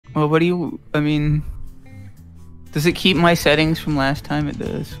Well, what do you? I mean, does it keep my settings from last time? It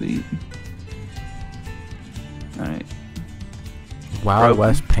does. Sweet. All right. Wild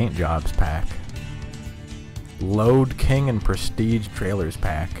West paint jobs pack. Load King and Prestige trailers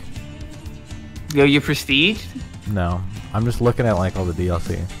pack. Yo, you prestige? No, I'm just looking at like all the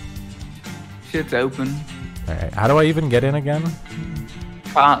DLC. Shit's open. All right, how do I even get in again?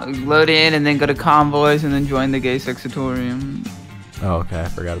 Load in and then go to convoys and then join the gay sexatorium. Oh, okay, I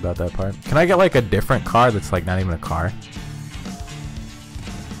forgot about that part. Can I get like a different car that's like not even a car?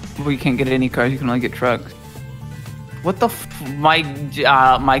 Well, you can't get any cars. You can only get trucks. What the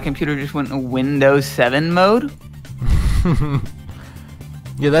my computer just went in Windows 7 mode?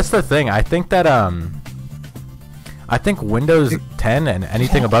 Yeah, that's the thing. I think that I think Windows 10 and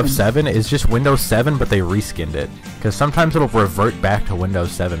anything above 7 is just Windows 7, but they reskinned it. Because sometimes it'll revert back to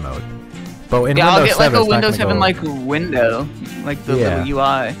Windows 7 mode. But in yeah, Windows I'll get 7, like a it's not Windows gonna 7 go... like window, like the Yeah. little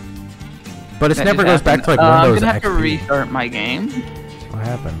UI. But it That never just goes back to like happened. Windows I'm gonna have to XP. restart my game. What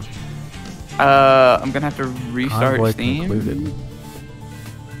happened? I'm gonna have to restart Convoy Steam. concluded.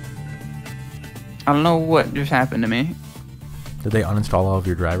 I don't know what just happened to me. Did they uninstall all of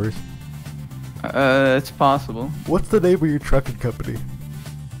your drivers? It's possible. What's the name of your trucking company?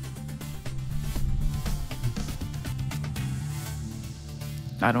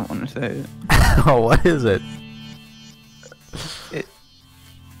 I don't want to say it. Oh, what is it?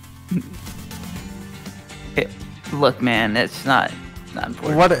 Look, man, it's not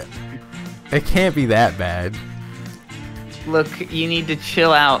important. What? It can't be that bad. Look, you need to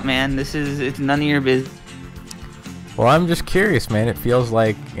chill out, man. It's none of your business. Well, I'm just curious, man. It feels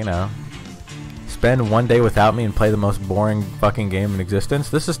like, you know, spend one day without me and play the most boring fucking game in existence.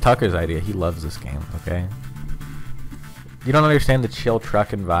 This is Tucker's idea. He loves this game, okay? You don't understand the chill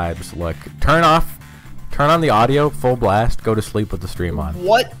trucking vibes. Look, turn on the audio, full blast, go to sleep with the stream on.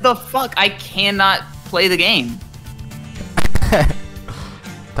 What the fuck? I cannot play the game.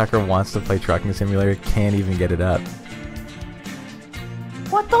 Tucker wants to play Trucking Simulator, can't even get it up.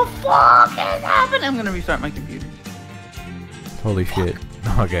 What the fuck is happening? I'm gonna restart my computer. Holy shit.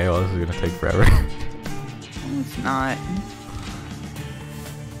 Okay, well, this is gonna take forever. No, it's not.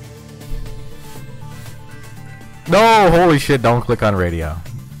 No, holy shit, don't click on radio.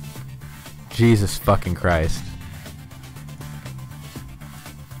 Jesus fucking Christ.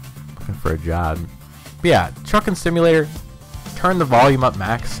 Looking for a job. But yeah, Trucking Simulator, turn the volume up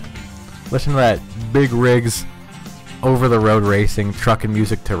max. Listen to that big rigs, over the road racing, trucking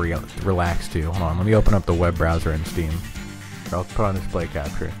music to relax to. Hold on, let me open up the web browser in Steam. I'll put on display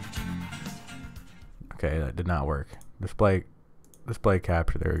capture. Okay, that did not work. Display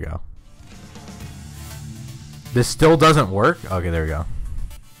capture, there we go. This still doesn't work? Okay, there we go.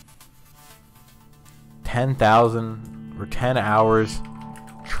 10,000 or 10 hours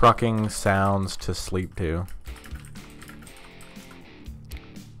trucking sounds to sleep to.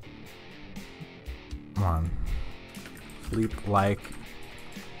 Come on. Sleep like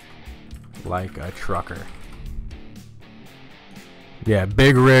a trucker. Yeah,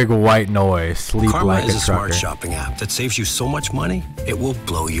 big rig, white noise. Sleep Karma like is a a trucker. smart shopping app that saves you so much money, it will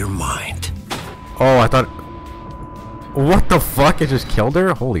blow your mind. Oh, I thought... What the fuck? It just killed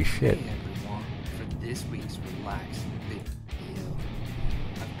her? Holy shit. Hey everyone, for this week's Relax Big Deal,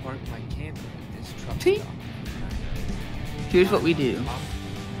 I've parked my camper at this truck See? stop. Here's what we do.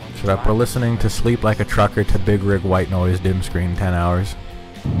 Shut up, we're listening to Sleep Like a Trucker to Big Rig White Noise Dim Screen 10 hours.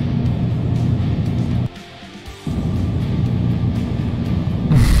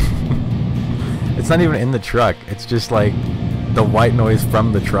 It's not even in the truck, it's just like the white noise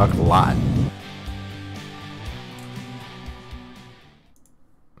from the truck lot.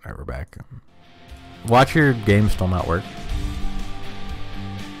 Alright, we're back. Watch your game still not work.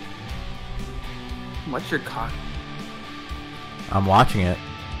 What's your cock? I'm watching it.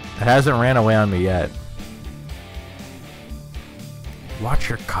 It hasn't ran away on me yet. Watch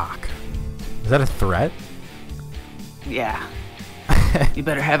your cock. Is that a threat? Yeah. You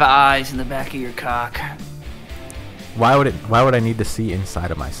better have eyes in the back of your cock. Why would I need to see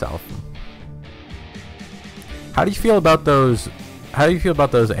inside of myself? How do you feel about those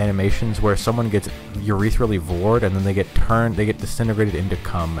animations where someone gets urethral vored and then they get disintegrated into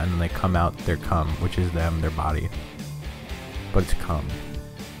cum and then they come out their cum, which is them, their body. But it's cum.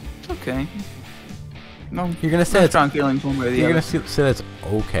 It's okay. No, You're gonna say no it's strong feelings one way or the You're other. gonna say that's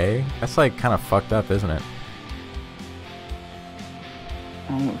okay? That's like kind of fucked up, isn't it?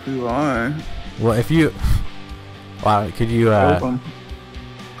 Oh, if you are. Well, if you... Wow, could you... Open.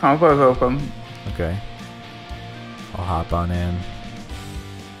 Convo's open. Okay. I'll hop on in.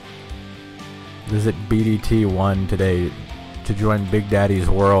 Visit BDT1 today to join Big Daddy's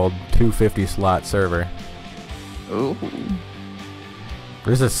World 250 slot server. Ooh.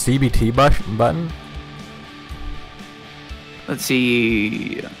 There's a CBT button. Let's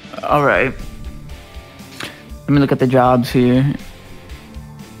see. All right. Let me look at the jobs here.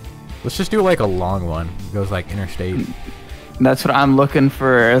 Let's just do like a long one. It goes like interstate. That's what I'm looking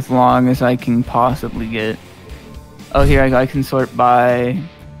for, as long as I can possibly get. Oh, here I can sort by.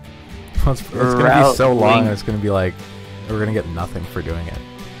 It's gonna be so long. It's gonna be like we're gonna get nothing for doing it.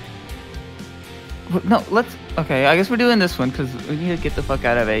 No, let's. Okay, I guess we're doing this one because we need to get the fuck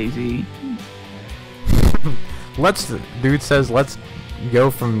out of AZ. Dude says let's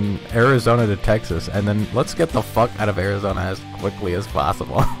go from Arizona to Texas, and then let's get the fuck out of Arizona as quickly as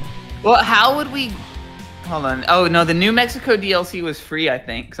possible. Well, how would we? Hold on. Oh no, the New Mexico DLC was free, I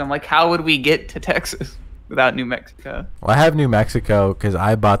think. So I'm like, how would we get to Texas without New Mexico? Well, I have New Mexico because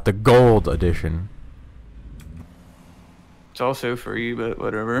I bought the gold edition. It's also free, but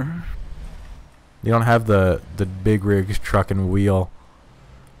whatever. You don't have the Big Rigs Truck and Wheel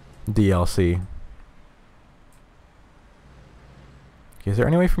DLC. Is there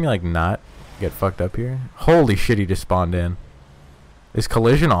any way for me like not get fucked up here? Holy shit, he just spawned in. Is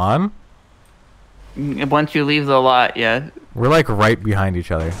collision on? Once you leave the lot, yeah. We're like right behind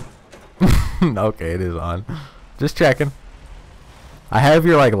each other. Okay, it is on. Just checking. I have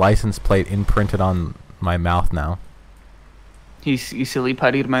your like license plate imprinted on my mouth now. You silly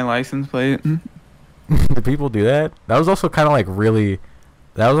puttied my license plate. Do people do that? That was also kind of like really.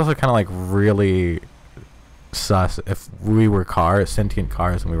 That was also kind of like really sus if we were sentient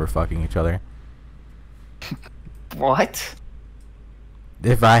cars and we were fucking each other. What?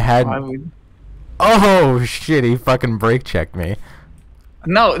 If I had. Oh shit! He fucking brake checked me.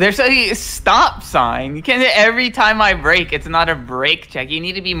 No, there's a stop sign. You can't. Every time I brake, it's not a brake check. You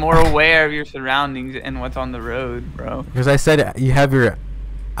need to be more aware of your surroundings and what's on the road, bro. Because I said you have your.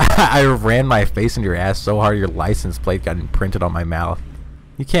 I ran my face into your ass so hard your license plate got imprinted on my mouth.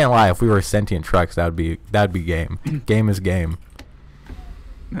 You can't lie. If we were sentient trucks, that'd be game. Game is game.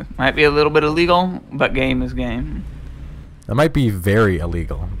 Might be a little bit illegal, but game is game. That might be very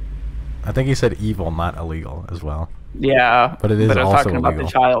illegal. I think he said evil, not illegal, as well. Yeah, but it is also illegal. But I was talking about the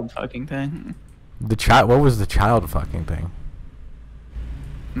child fucking thing. The child? What was the child fucking thing?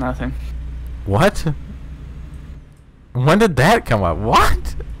 Nothing. What? When did that come up?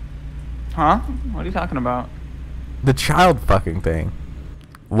 What? Huh? What are you talking about? The child fucking thing.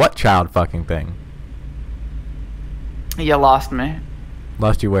 What child fucking thing? You lost me.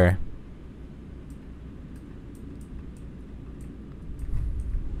 Lost you where?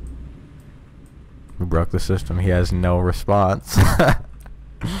 We broke the system. He has no response.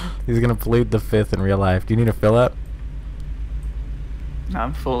 He's gonna plead the fifth in real life. Do you need a fill up?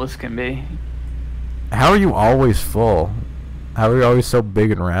 I'm full as can be. How are you always full? How are you always so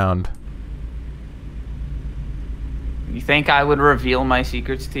big and round? You think I would reveal my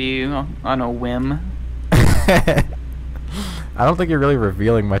secrets to you on a whim? I don't think you're really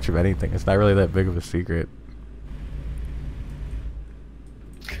revealing much of anything. It's not really that big of a secret.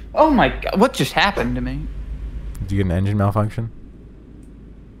 Oh my god, what just happened to me? Did you get an engine malfunction?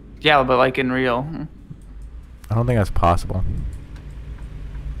 Yeah, but like in real. I don't think that's possible.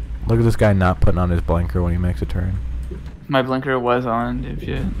 Look at this guy not putting on his blinker when he makes a turn. My blinker was on,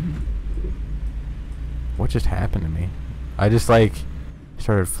 dipshit. What just happened to me? I just like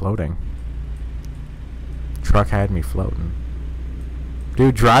started floating. Truck had me floating.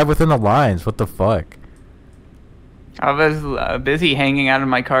 Dude, drive within the lines. What the fuck? I was busy hanging out of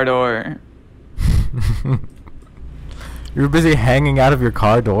my car door. You were busy hanging out of your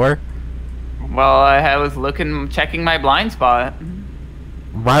car door? Well, I was checking my blind spot.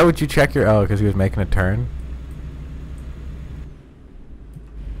 Why would you check your... Oh, because he was making a turn?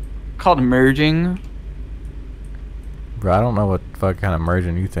 Called merging. Bro, I don't know what fuck kind of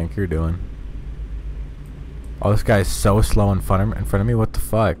merging you think you're doing. Oh, this guy's so slow in front of me. What the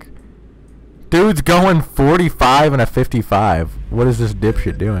fuck? Dude's going 45 and a 55. What is this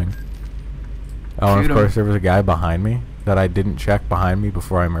dipshit doing? Oh, and of course there was a guy behind me that I didn't check behind me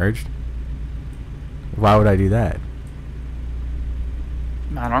before I merged. Why would I do that?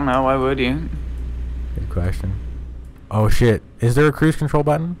 I don't know. Why would you? Good question. Oh shit. Is there a cruise control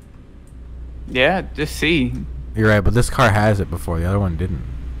button? Yeah, just see. You're right, but this car has it before. The other one didn't.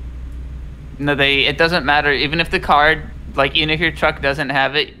 No, it doesn't matter. Even if the car, like, even if your truck doesn't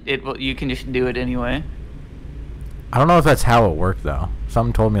have it, you can just do it anyway. I don't know if that's how it worked though.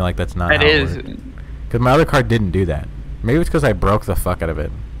 Something told me like that's not how it worked. Because my other car didn't do that. Maybe it's because I broke the fuck out of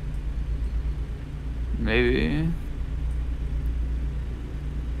it. Maybe.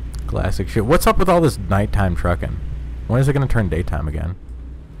 Classic shit. What's up with all this nighttime trucking? When is it gonna turn daytime again?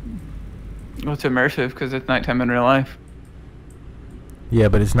 Well, it's immersive because it's nighttime in real life. Yeah,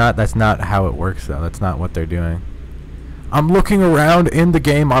 but it's not. That's not how it works, though. That's not what they're doing. I'm looking around in the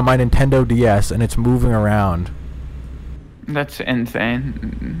game on my Nintendo DS, and it's moving around. That's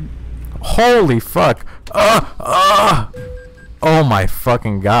insane. Holy fuck! Oh my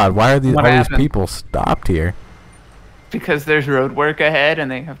fucking god! Why are these What all these happened? people stopped here? Because there's road work ahead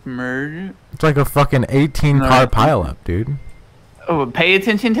and they have to merge. It's like a fucking 18-car Right. pileup, dude. Oh, pay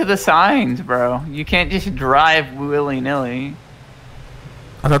attention to the signs, bro. You can't just drive willy-nilly.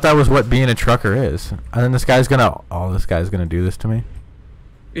 I thought that was what being a trucker is. And then this guy's gonna... Oh, this guy's gonna do this to me?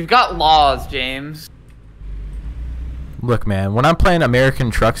 We've got laws, James. Look, man, when I'm playing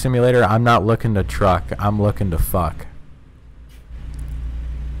American Truck Simulator, I'm not looking to truck. I'm looking to fuck.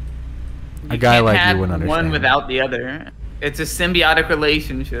 A guy can't like you have wouldn't understand. one without the other. It's a symbiotic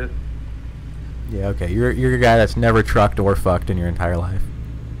relationship. Yeah, okay. You're a guy that's never trucked or fucked in your entire life.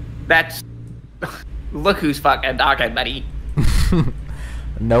 That's... Look who's fucking talking, buddy.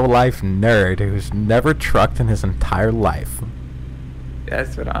 No life nerd who's never trucked in his entire life.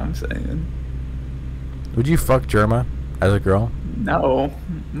 That's what I'm saying. Would you fuck Germa as a girl? No.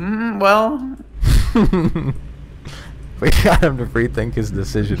 Well... We got him to rethink his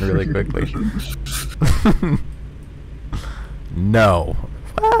decision really quickly. No.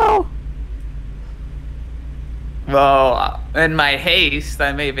 Well, in my haste,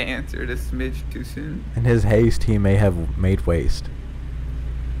 I may have answered a smidge too soon. In his haste, he may have made waste.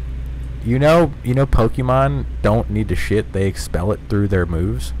 You know Pokemon don't need to shit, they expel it through their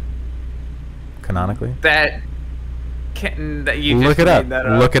moves. Canonically. That you just Look it up. made that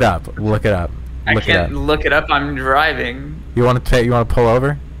up. Look it up. Look it up. I Look it can't up. look it up. I'm driving. You want to pull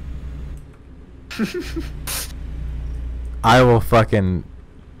over? I will fucking...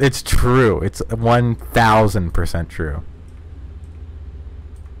 It's true. It's 1000% true.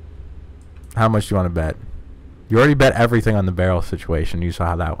 How much do you want to bet? You already bet everything on the barrel situation. You saw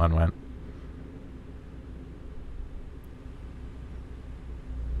how that one went.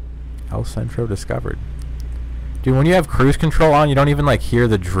 El Centro discovered. Dude, when you have cruise control on, you don't even like hear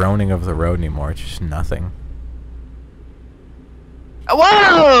the droning of the road anymore. It's just nothing.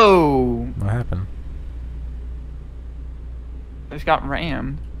 Whoa! What happened? I just got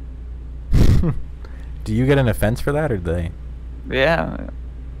rammed. Do you get an offense for that, or do they? Yeah.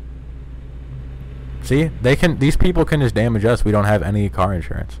 See, they can. These people can just damage us. We don't have any car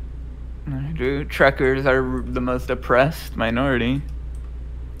insurance. Dude, truckers are the most oppressed minority.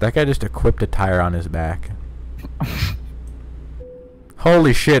 That guy just equipped a tire on his back.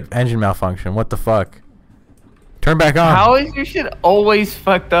 Holy shit! Engine malfunction. What the fuck? Turn back on. How is your shit always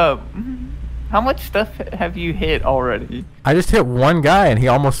fucked up? How much stuff have you hit already? I just hit one guy and he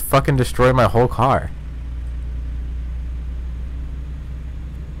almost fucking destroyed my whole car.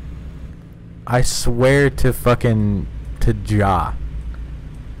 I swear to fucking Jah.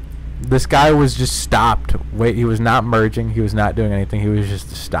 This guy was just stopped. Wait, he was not merging. He was not doing anything. He was just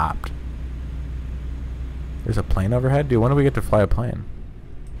stopped. There's a plane overhead? Dude, when do we get to fly a plane?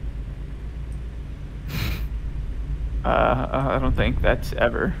 I don't think that's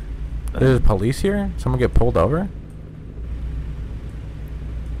ever. There's police here? Someone get pulled over?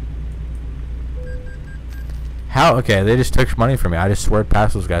 How? Okay, they just took money from me. I just swerved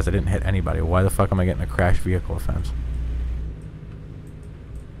past those guys. I didn't hit anybody. Why the fuck am I getting a crash vehicle offense?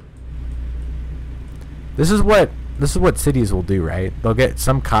 This is what cities will do, right? They'll get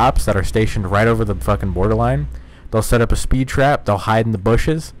some cops that are stationed right over the fucking borderline. They'll set up a speed trap. They'll hide in the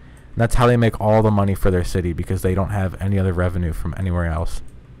bushes. And that's how they make all the money for their city, because they don't have any other revenue from anywhere else.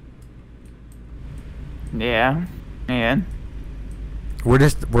 Yeah. And?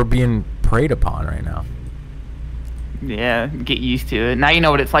 We're being preyed upon right now. Yeah, get used to it. Now you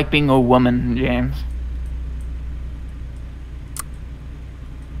know what it's like being a woman, James.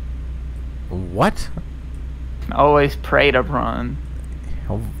 What? Always preyed upon.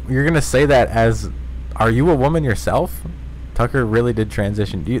 You're gonna say that as... Are you a woman yourself? Tucker really did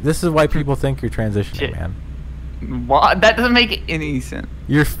transition. This is why people think you're transitioning, Shit. man. What? That doesn't make any sense.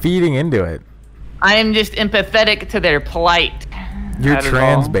 You're feeding into it. I am just empathetic to their plight. You're That is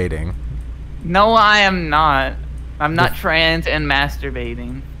trans all. baiting. No, I am not. I'm not trans and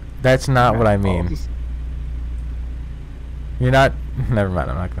masturbating. That's not what I mean. You're not... Never mind,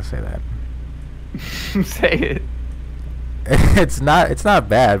 I'm not gonna say that. Say it. It's not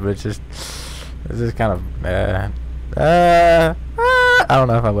bad, but it's just kind of... I don't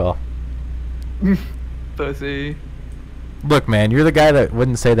know if I will. Pussy. Look, man, you're the guy that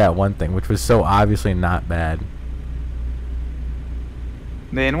wouldn't say that one thing, which was so obviously not bad.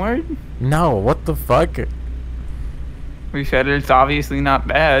 The N-word? No, what the fuck? We said it's obviously not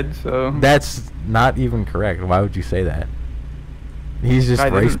bad, so. That's not even correct. Why would you say that? He's just I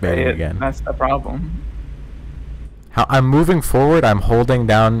didn't race say baiting it. again. That's the problem. I'm moving forward. I'm holding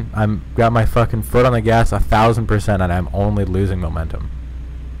down. I'm got my fucking foot on the gas 1,000%, and I'm only losing momentum.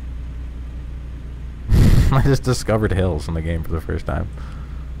 I just discovered hills in the game for the first time.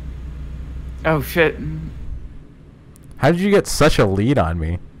 Oh shit. How did you get such a lead on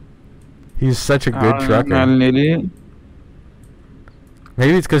me? He's such a good I'm trucker. not an idiot.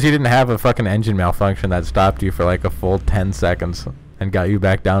 Maybe it's because you didn't have a fucking engine malfunction that stopped you for like a full 10 seconds and got you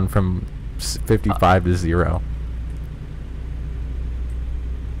back down from 55 to 0.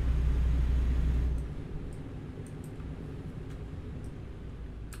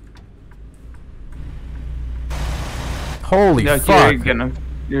 Holy No, fuck.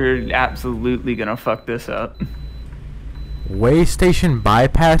 you're absolutely gonna fuck this up. Way station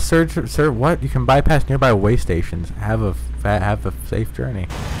bypass, sir. What? You can bypass nearby way stations. Have a safe journey.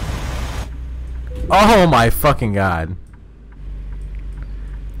 Oh my fucking god.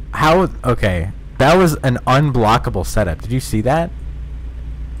 How? Okay, that was an unblockable setup. Did you see that?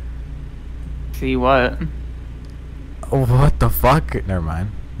 See what? Oh, what the fuck? Never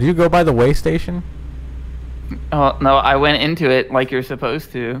mind. Did you go by the way station? Oh no, I went into it like you're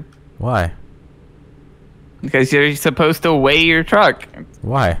supposed to. Why? Because you're supposed to weigh your truck.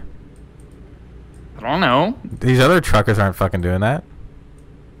 Why? I don't know. These other truckers aren't fucking doing that.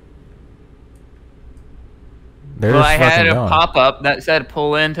 They're Well, just I had fucking a going. pop-up that said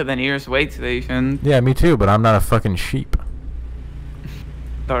pull into the nearest weight station. Yeah, me too, but I'm not a fucking sheep.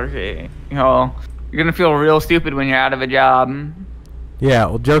 Okay. You know, you're gonna feel real stupid when you're out of a job. Yeah,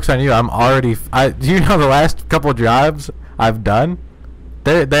 well, joke's on you. I'm already... do you know the last couple of jobs I've done?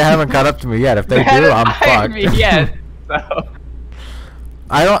 They haven't caught up to me yet. If they do, I'm fucked. Yes. So.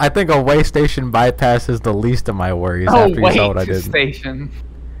 I think a way station bypass is the least of my worries Oh, after you saw what I did. station.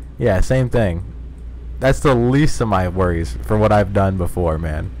 Yeah, same thing. That's the least of my worries for what I've done before,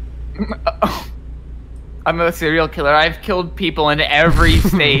 man. I'm a serial killer. I've killed people in every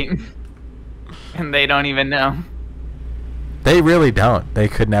state. And they don't even know. They really don't. They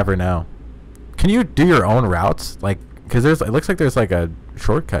could never know. Can you do your own routes? Like, because it looks like there's like a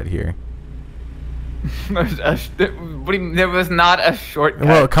shortcut here. There was not a shortcut.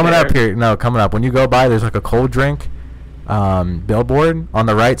 Well, coming there. up here. No, coming up. When you go by, there's like a cold drink billboard. On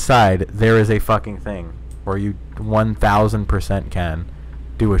the right side, there is a fucking thing where you 1,000% can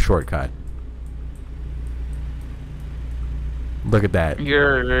do a shortcut. Look at that.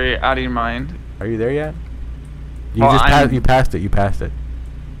 You're very out of your mind. Are you there yet? You Well, just I'm- you passed it. You passed it.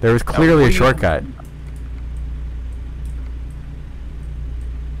 There was clearly a what do you- shortcut.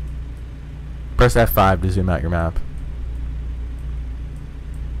 Press F5 to zoom out your map.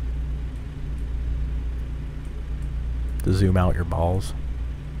 To zoom out your balls.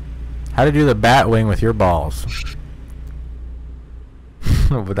 How to do the bat wing with your balls.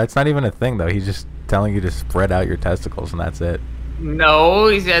 But that's not even a thing though. He's just telling you to spread out your testicles and that's it. No,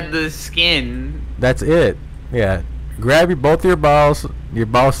 he said the skin. That's it. Yeah. Grab both your balls, your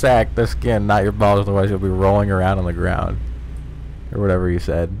ball sack, the skin, not your balls, otherwise you'll be rolling around on the ground. Or whatever you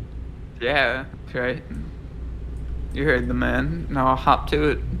said. Yeah, that's right. You heard the man. Now I'll hop to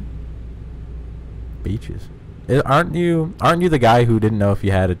it. Beaches. Aren't you the guy who didn't know if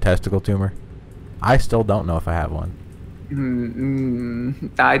you had a testicle tumor? I still don't know if I have one.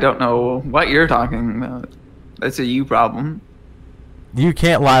 I don't know what you're talking about. That's a you problem. You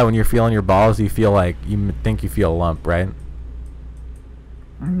can't lie when you're feeling your balls. You feel like you think you feel a lump, right?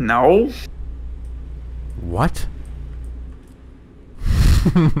 No. What?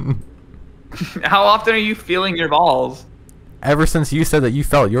 How often are you feeling your balls? Ever since you said that you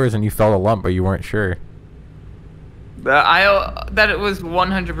felt yours and you felt a lump, but you weren't sure. That it was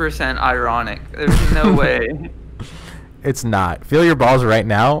 100% ironic. There's no way. It's not. Feel your balls right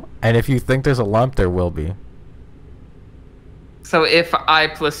now, and if you think there's a lump, there will be. So if I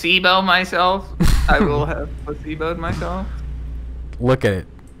placebo myself, I will have placeboed myself. Look at it.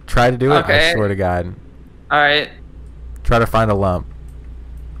 Try to do it. Okay. I swear to God. All right. Try to find a lump.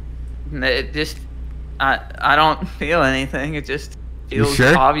 It just, I don't feel anything. It just feels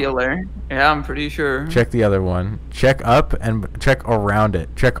sure? ovular. Yeah, I'm pretty sure. Check the other one. Check up and check around it.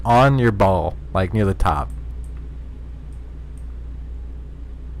 Check on your ball, like near the top.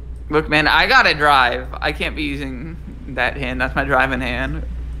 Look, man, I gotta drive. I can't be using that hand. That's my driving hand.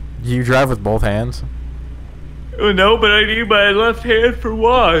 You drive with both hands? Oh, no, but I need my left hand for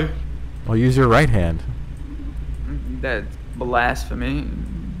why? Well, use your right hand. That's blasphemy.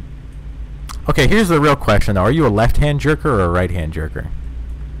 Okay, here's the real question, though. Are you a left-hand jerker or a right-hand jerker?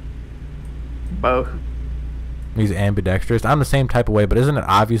 Both. He's ambidextrous. I'm the same type of way, but isn't it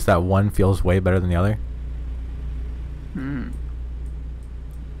obvious that one feels way better than the other?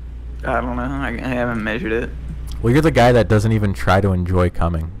 I don't know. I haven't measured it. Well, you're the guy that doesn't even try to enjoy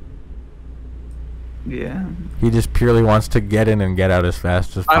coming. Yeah. He just purely wants to get in and get out as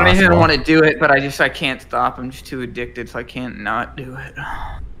fast as possible. I don't even want to do it, but I can't stop. I'm just too addicted, so I can't not do it.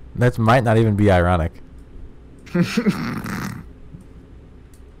 That might not even be ironic.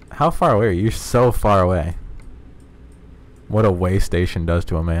 How far away are you? You're so far away. What a weigh station does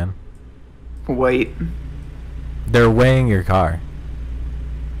to a man. Wait. They're weighing your car.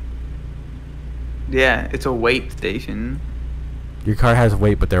 Yeah, it's a weight station. Your car has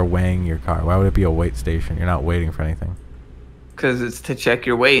weight, but they're weighing your car. Why would it be a weight station? You're not waiting for anything. Because it's to check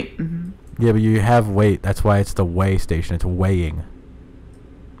your weight. Yeah, but you have weight. That's why it's the weigh station. It's weighing.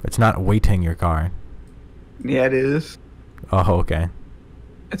 It's not weighting your car. Yeah, it is. Oh, okay.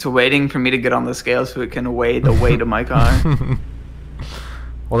 It's waiting for me to get on the scale so it can weigh the weight of my car.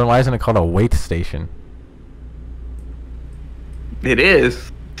 Well, then why isn't it called a weight station? It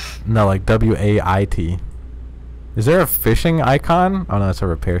is. No, like W-A-I-T. Is there a fishing icon? Oh, no, that's a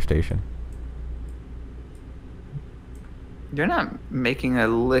repair station. You're not making a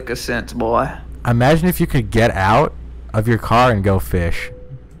lick of sense, boy. Imagine if you could get out of your car and go fish.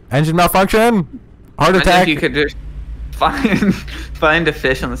 Engine malfunction! Heart Imagine attack! if you could just find a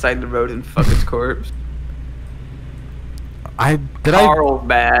fish on the side of the road and fuck its corpse. Carl's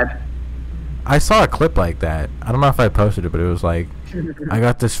bad. I saw a clip like that. I don't know if I posted it, but it was like, I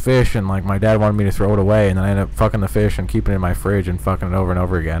got this fish and like my dad wanted me to throw it away, and then I ended up fucking the fish and keeping it in my fridge and fucking it over and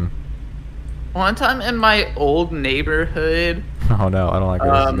over again. One time in my old neighborhood, Oh no, I don't like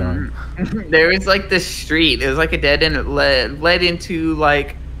where this is going. there was like this street. It was like a dead end. It led into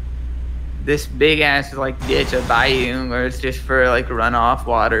like this big ass like ditch, a bayou, where it's just for like runoff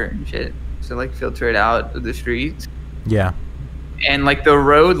water and shit. So like filter it out of the streets. Yeah. And like the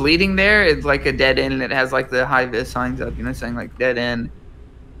road leading there is like a dead end, and it has like the high vis signs up, you know, saying like dead end.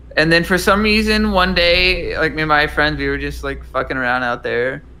 And then for some reason, one day, like me and my friends, we were just like fucking around out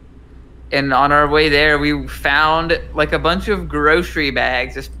there. And on our way there, we found like a bunch of grocery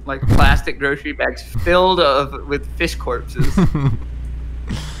bags, just like plastic grocery bags filled with fish corpses.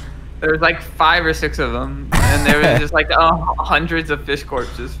 There was like 5 or 6 of them, and there was just like hundreds of fish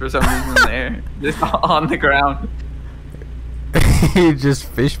corpses for some reason there, just on the ground. He just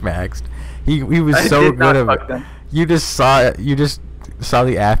fish maxed. He was so good at it. You just saw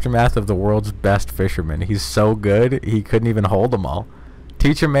the aftermath of the world's best fisherman. He's so good, he couldn't even hold them all.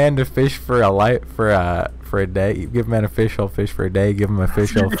 Teach a man to fish for a day. Give a man a fish, he'll fish for a day. Give him a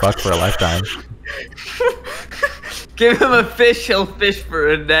fish, he'll fuck for a lifetime. Give him a fish, he'll fish for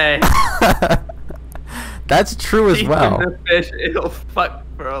a day. That's true as well. Teach him to fish, he'll fuck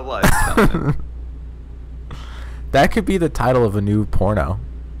for a lifetime. That could be the title of a new porno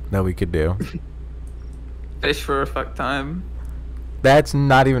that we could do. Fish for a fuck time. That's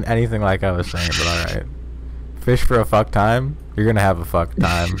not even anything like I was saying, but alright. Fish for a fuck time? You're gonna have a fuck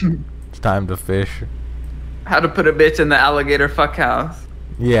time. It's time to fish. How to put a bitch in the alligator fuck house.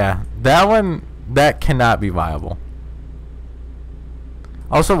 Yeah, that one, that cannot be viable.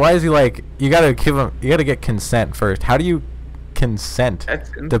 Also, why is he like, you gotta get consent first. How do you consent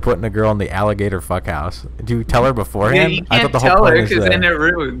to putting a girl in the alligator fuck house? Do you tell her beforehand? Yeah, you can't tell her because then it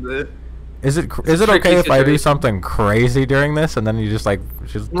ruins it. Is it okay if I do something crazy during this and then you just like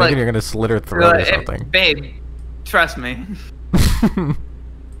she's thinking you're gonna slit her throat or something? Babe, trust me.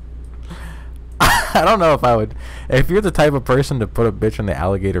 I don't know if I would. If you're the type of person to put a bitch in the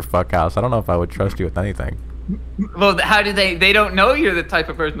alligator fuck house, I don't know if I would trust you with anything. Well, how do they don't know you're the type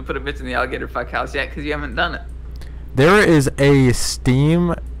of person to put a bitch in the alligator fuck house yet because you haven't done it. There is a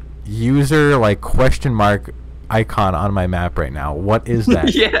Steam user like question mark icon on my map right now. What is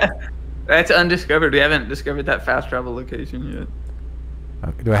that? Yeah, that's undiscovered. We haven't discovered that fast travel location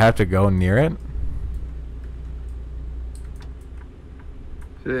yet. Do I have to go near it?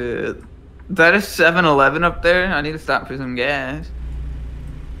 That is 7-Eleven up there. I need to stop for some gas.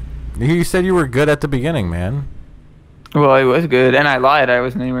 You said you were good at the beginning, man. Well, I was good, and I lied. I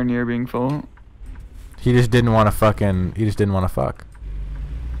wasn't anywhere near being full. He just didn't want to fucking. He just didn't want to fuck.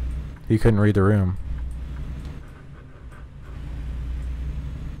 He couldn't read the room.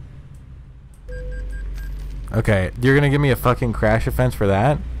 Okay, you're gonna give me a fucking crash offense for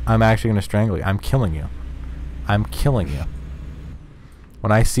that? I'm actually gonna strangle you. I'm killing you. I'm killing you.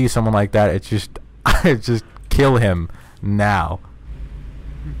 When I see someone like that, it's just, it's just kill him now.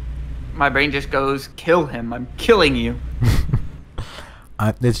 My brain just goes, kill him. I'm killing you.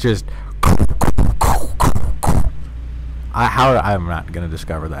 It's just. I'm not gonna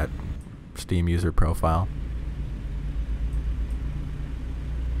discover that Steam user profile.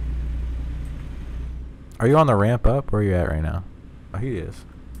 Are you on the ramp up? Where are you at right now? Oh, he is.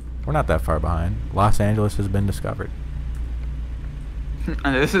 We're not that far behind. Los Angeles has been discovered.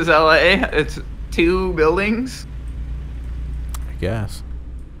 And this is LA. It's 2 buildings. I guess.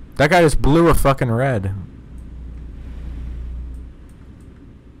 That guy just blew a fucking red.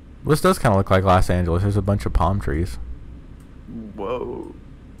 This does kind of look like Los Angeles. There's a bunch of palm trees. Whoa.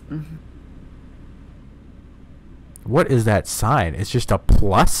 What is that sign? It's just a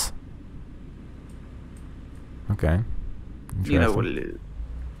plus? Okay. You know what it is.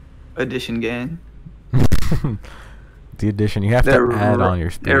 Edition gang. The addition. You have to add on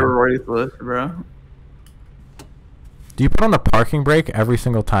your speed. They're worthless, bro. Do you put on the parking brake every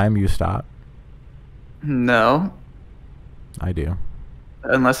single time you stop? No. I do.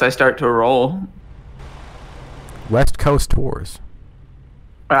 Unless I start to roll. West Coast Tours.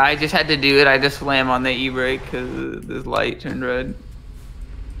 I just had to do it. I just slam on the e-brake because this light turned red.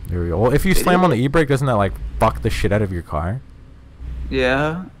 There we go. Well, if you slam on the e-brake, doesn't that like fuck the shit out of your car?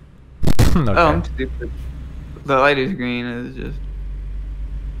 Yeah. Okay. Oh, I'm stupid. The light is green. It's just.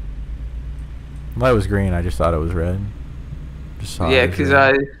 Light was green. I just thought it was red. Just saw Yeah, it was because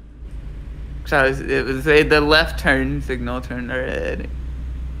red. it was the left turn signal turned red.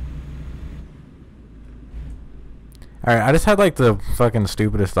 Alright, I just had like the fucking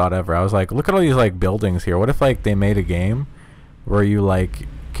stupidest thought ever. I was like, look at all these like buildings here. What if like they made a game where you like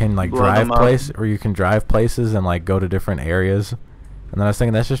can like Blow drive them up. or you can drive places and like go to different areas? And then I was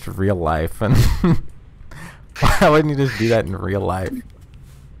thinking that's just real life. And why wouldn't you just do that in real life?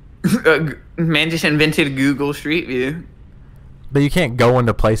 Man just invented Google Street View. But you can't go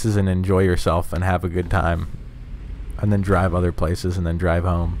into places and enjoy yourself and have a good time, and then drive other places and then drive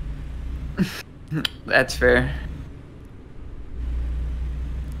home. That's fair.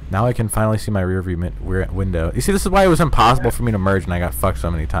 Now I can finally see my rear view window. You see, this is why it was impossible for me to merge, and I got fucked so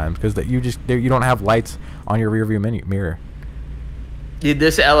many times because that you don't have lights on your rear view mirror. Dude,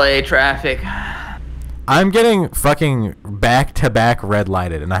 this LA traffic. I'm getting fucking back-to-back red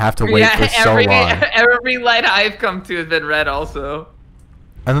lighted, and I have to wait for so long. Every light I've come to has been red also.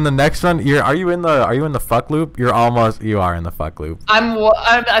 And then the next one, are you in the fuck loop? You are in the fuck loop.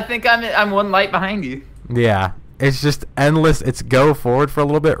 I think I'm one light behind you. Yeah. It's just endless. It's go forward for a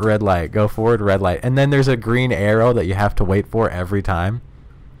little bit, red light, go forward, red light. And then there's a green arrow that you have to wait for every time.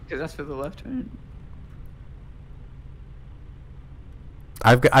 Because that's for the left turn.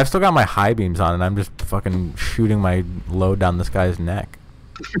 I've still got my high beams on, and I'm just fucking shooting my load down this guy's neck.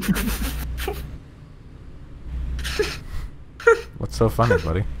 What's so funny,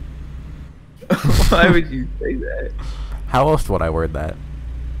 buddy? Why would you say that? How else would I word that?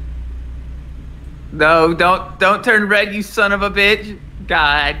 No, don't turn red, you son of a bitch.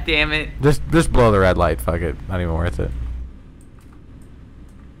 God damn it. Just blow the red light. Fuck it. Not even worth it.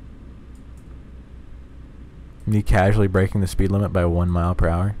 Me casually breaking the speed limit by 1 mile per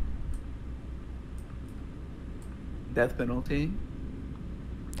hour. Death penalty.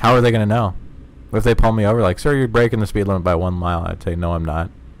 How are they gonna know? If they pull me over, like, sir, you're breaking the speed limit by 1 mile, I'd say, no, I'm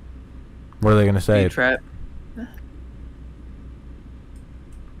not. What are they gonna say? Speed trap.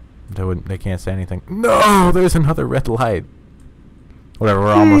 They can't say anything. No, there's another red light. Whatever,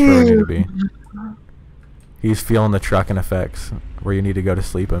 we're almost where we need to be. He's feeling the trucking effects, where you need to go to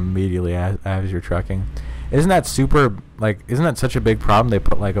sleep immediately as you're trucking. Isn't that such a big problem? They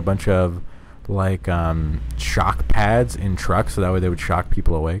put like a bunch of like shock pads in trucks so that way they would shock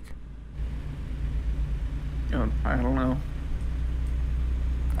people awake. Oh, I don't know.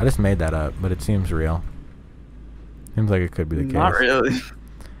 I just made that up, but it seems real. Seems like it could be the case. Not really.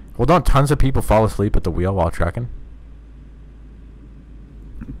 Well, don't tons of people fall asleep at the wheel while trucking?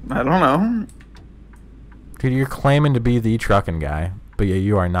 I don't know. Dude, you're claiming to be the trucking guy, but yeah,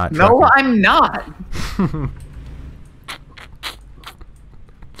 you are not trucking. No, I'm not.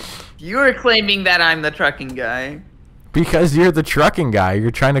 You are claiming that I'm the trucking guy. Because you're the trucking guy.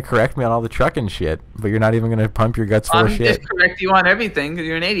 You're trying to correct me on all the trucking shit, but you're not even going to pump your guts full of shit. I'm just correct you on everything because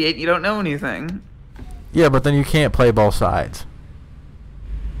you're an idiot. You don't know anything. Yeah, but then you can't play both sides.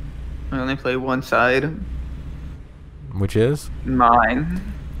 I only play one side. Which is?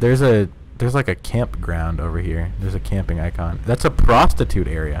 Mine. There's like a campground over here. There's a camping icon. That's a prostitute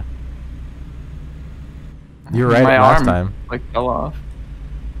area. You were right last time. Like fell off.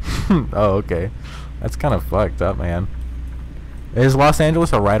 Oh, okay. That's kind of fucked up, man. Is Los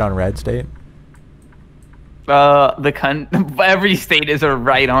Angeles a right on red state? Every state is a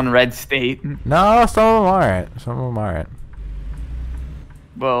right on red state. No, some of them aren't. Some of them aren't.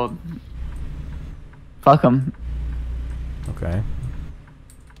 Well, fuck them. Okay.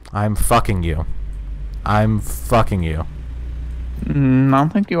 I'm fucking you. I'm fucking you. I don't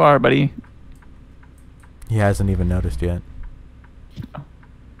think you are, buddy. He hasn't even noticed yet.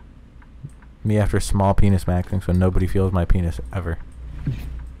 Me after small penis maxing, so nobody feels my penis ever.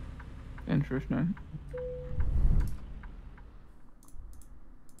 Interesting.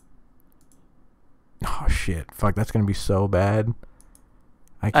 Oh shit! Fuck, that's gonna be so bad.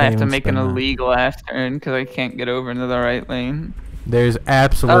 I can't have to even make an spin that. illegal ass turn because I can't get over into the right lane. There's Oh,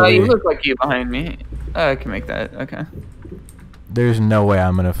 absolutely. you look like you behind me. Oh, I can make that. Okay. There's no way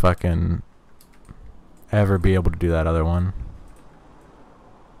I'm gonna fucking ever be able to do that other one.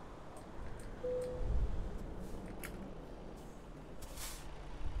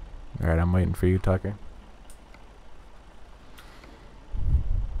 Alright, I'm waiting for you, Tucker.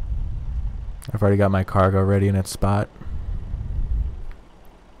 I've already got my cargo ready in its spot.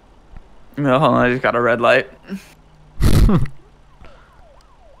 No, hold on. I just got a red light.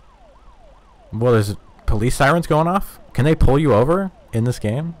 Well, there's police sirens going off? Can they pull you over in this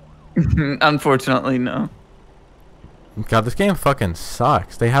game? Unfortunately, no. God, this game fucking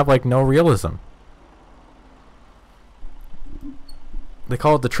sucks. They have, like, no realism. They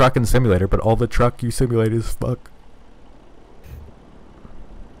call it the trucking simulator, but all the truck you simulate is fuck.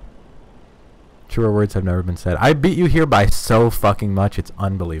 Truer words have never been said. I beat you here by so fucking much, it's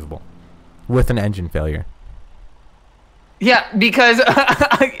unbelievable. With an engine failure. Yeah, because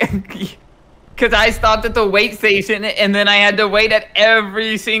because I stopped at the wait station and then I had to wait at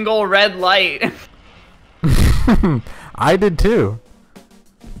every single red light. I did too.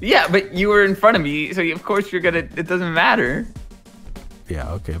 Yeah, but you were in front of me, so of course you're gonna. It doesn't matter.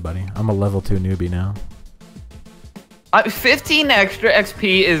 Yeah, okay, buddy. I'm a level 2 newbie now. 15 extra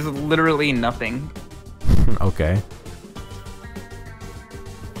XP is literally nothing. Okay.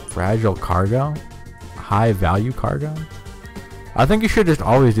 Fragile cargo? High value cargo? I think you should just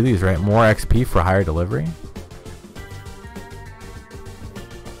always do these, right? More XP for higher delivery?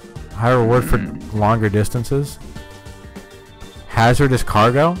 Higher reward for longer distances? Hazardous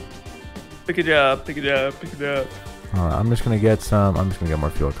cargo? Pick it up, pick it up, pick it up. I'm just gonna get some. I'm just gonna get more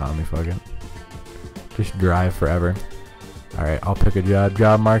fuel economy. Fuck it. Just drive forever. All right, I'll pick a job.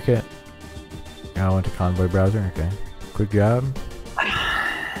 Job market. I went to convoy browser. Okay, quick job.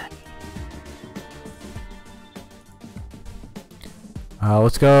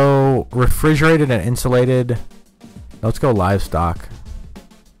 Let's go refrigerated and insulated. Let's go livestock.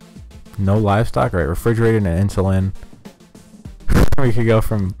 No livestock. All right, refrigerated and insulin. We could go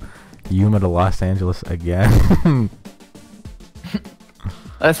from Yuma to Los Angeles again.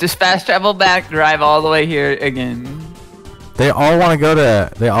 Let's just fast travel back, drive all the way here again. They all want to go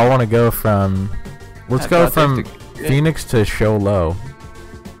to. They all want to go from. Let's go from Phoenix to Show Low.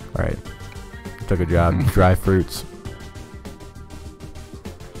 All right, took a job. Dry fruits.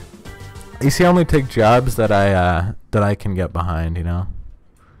 You see, I only take jobs that I can get behind. You know.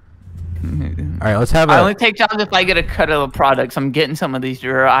 All right, let's have. I only take jobs if I get a cut of the products. I'm getting some of these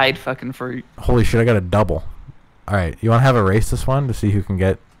dried fucking fruit. Holy shit! I got a double. All right, you want to have a race this one to see who can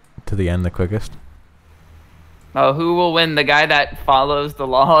get to the end the quickest? Oh, who will win? The guy that follows the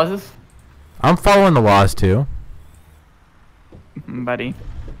laws? I'm following the laws too. Buddy.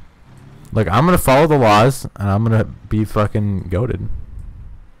 Look, I'm gonna follow the laws, and I'm gonna be fucking goated.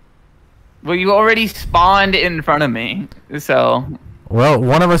 Well, you already spawned in front of me, so. Well,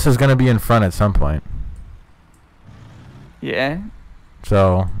 one of us is gonna be in front at some point. Yeah.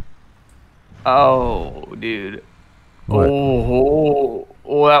 So. Oh, dude. What? Oh,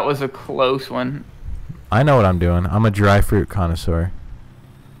 that was a close one. I know what I'm doing. I'm a dry fruit connoisseur.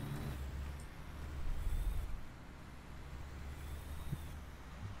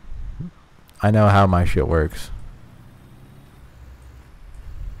 I know how my shit works.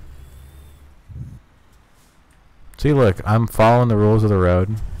 See, look, I'm following the rules of the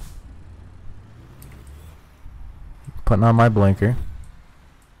road. Putting on my blinker.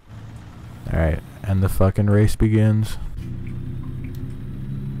 Alright, and the fucking race begins.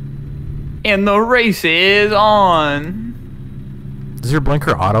 And the race is on. Does your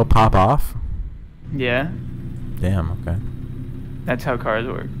blinker auto pop off? Yeah, Damn, okay. that's how cars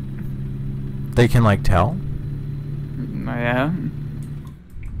work. They can, like, tell? Yeah.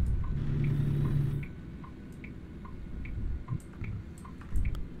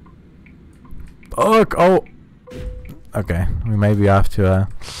 Look, oh. Okay, we may be off to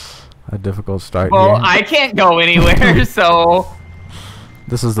a difficult start Well, here. I can't go anywhere, so.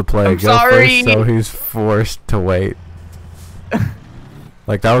 This is the play. I'm Go sorry. first, so he's forced to wait.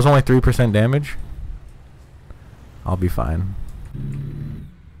 Like, that was only 3% damage? I'll be fine.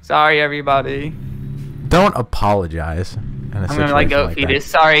 Sorry, everybody. Don't apologize. In a I'm gonna situation like go like fetus.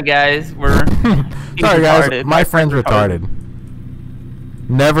 Sorry, guys. We're. that. Sorry, guys. My friend's retarded.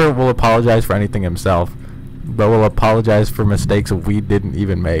 Never will apologize for anything himself. but will apologize for mistakes we didn't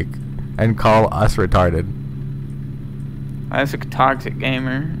even make and call us retarded. That's a toxic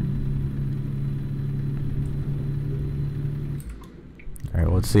gamer.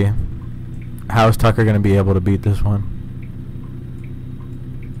 Alright, let's see. How is Tucker going to be able to beat this one?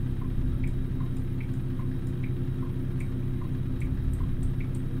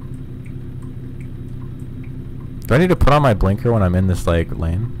 Do I need to put on my blinker when I'm in this, like,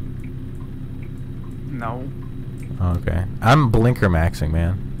 lane? No. Oh, okay. I'm blinker maxing,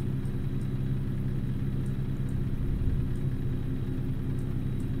 man.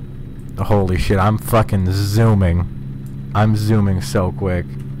 Holy shit, I'm fucking zooming. I'm zooming so quick.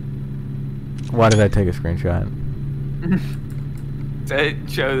 Why did I take a screenshot? To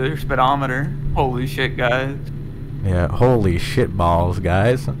show their speedometer. Holy shit, guys. Yeah, holy shit balls,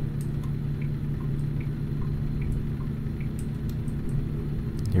 guys.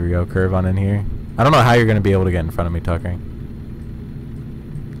 Here we go, curve on in here. I don't know how you're going to be able to get in front of me, Tucker.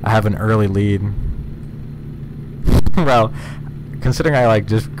 I have an early lead. Well, considering I like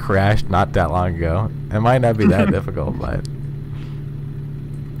just crashed not that long ago, it might not be that difficult, but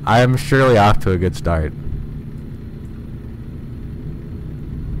I am surely off to a good start.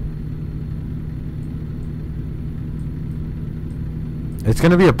 It's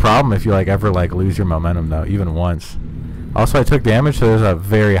going to be a problem if you like ever like lose your momentum though, even once. Also, I took damage, so there's a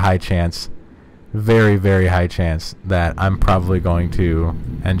very high chance, very, very high chance that I'm probably going to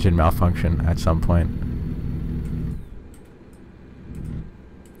engine malfunction at some point.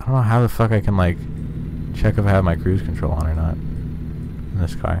 I don't know how the fuck I can, like, check if I have my cruise control on or not in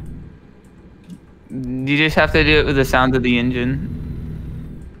this car. You just have to do it with the sound of the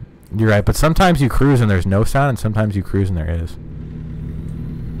engine. You're right, but sometimes you cruise and there's no sound, and sometimes you cruise and there is.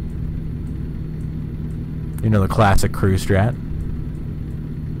 You know, the classic cruise strat.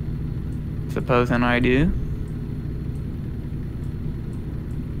 Supposing I do.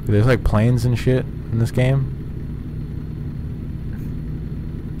 There's like planes and shit in this game.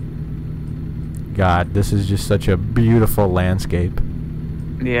 God, this is just such a beautiful landscape.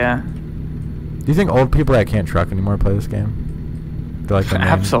 Yeah. Do you think old people that can't truck anymore play this game? They're like the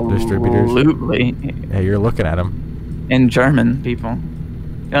main distributors? Absolutely. Yeah, you're looking at them. And German people.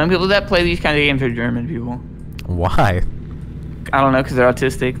 The only people that play these kind of games are German people. Why? I don't know, because they're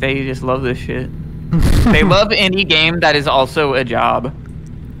autistic. They just love this shit. They love any game that is also a job.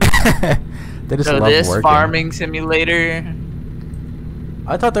 They just so love this working. farming simulator.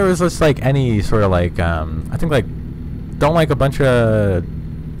 I thought there was just like any sort of like I think like don't like a bunch of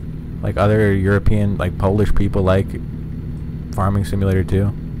like other European like Polish people like farming simulator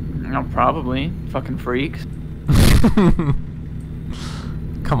too. No, probably fucking freaks.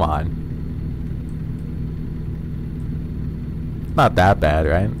 Come on. Not that bad,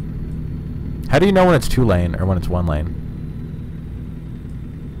 right? How do you know when it's 2-lane or when it's 1 lane?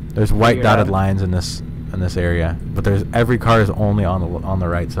 There's white dotted lines in this area, but there's every car is only on the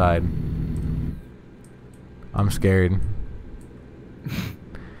right side. I'm scared.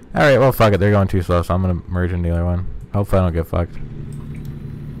 All right, well fuck it. They're going too slow, so I'm gonna merge into the other one. Hopefully I don't get fucked.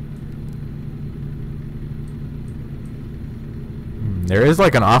 There is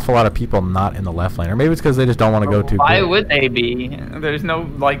like an awful lot of people not in the left lane, or maybe it's because they just don't want to go too. Why would they be? There's no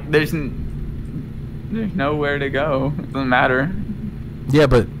like, there's nowhere to go. It doesn't matter. Yeah,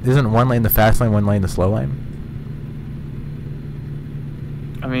 but isn't 1 lane the fast lane, 1 lane the slow lane?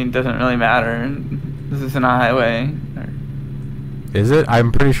 I mean, it doesn't really matter. This isn't a highway. Is it?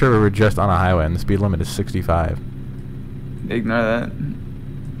 I'm pretty sure we were just on a highway and the speed limit is 65. Ignore that.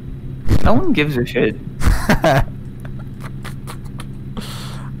 No one gives a shit.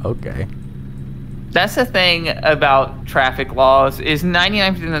 Okay. That's the thing about traffic laws is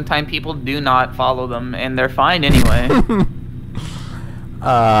 99% of the time people do not follow them and they're fine anyway.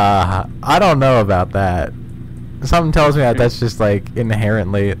 I don't know about that. Something tells me that that's just like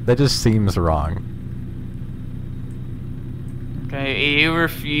inherently, that just seems wrong. Okay, you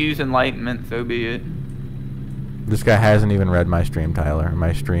refuse enlightenment, so be it. This guy hasn't even read my stream, Tyler.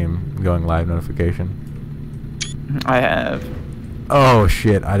 My stream going live notification. I have. Oh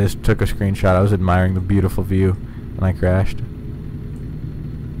shit, I just took a screenshot. I was admiring the beautiful view and I crashed.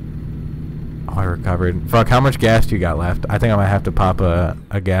 Oh, I recovered. Fuck, how much gas do you got left? I think I might have to pop a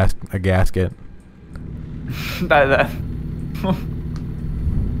gasket.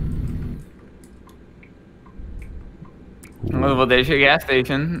 Well, there's your gas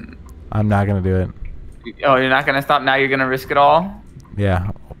station. I'm not gonna do it. Oh, you're not gonna stop now? You're gonna risk it all?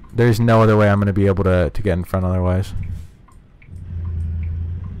 Yeah. There's no other way I'm gonna be able to get in front otherwise.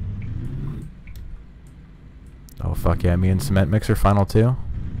 Oh fuck yeah, me and Cement Mixer final 2.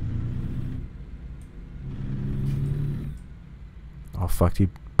 fuck, you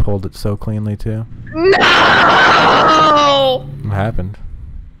pulled it so cleanly too. No! What happened?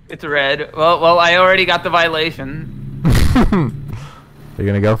 It's red. Well, I already got the violation. Are you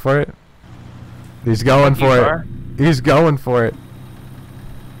gonna go for it? He's going for it. He's going for it.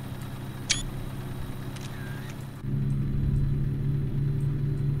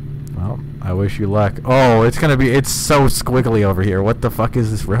 Well, I wish you luck. Oh, it's so squiggly over here. What the fuck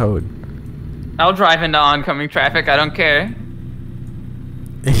is this road? I'll drive into oncoming traffic. I don't care.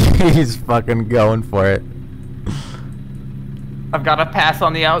 He's fucking going for it. I've got to pass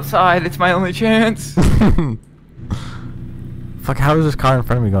on the outside. It's my only chance. Fuck, how is this car in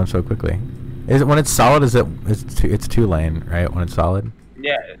front of me going so quickly? Is it when it's solid? It's two lane, right? When it's solid.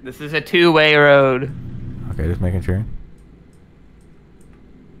 Yeah, this is a two-way road. Okay, just making sure.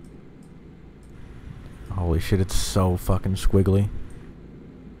 Holy shit, it's so fucking squiggly.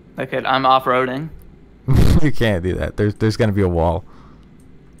 Look at, I'm off-roading. You can't do that. There's gonna be a wall.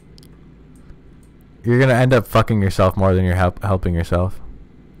 You're gonna end up fucking yourself more than you're helping yourself.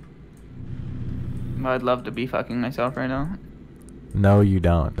 I'd love to be fucking myself right now. No, you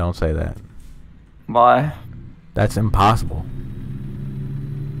don't. Don't say that. Why? That's impossible.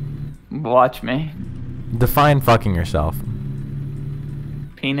 Watch me. Define fucking yourself.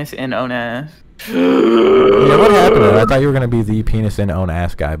 Penis in own ass. Yeah, what happened to that? I thought you were gonna be the penis in own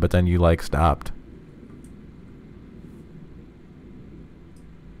ass guy, but then you like stopped.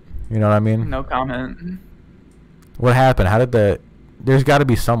 You know what I mean? No comment. What happened? How did there's got to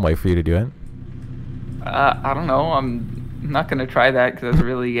be some way for you to do it. I don't know. I'm not gonna try that because that's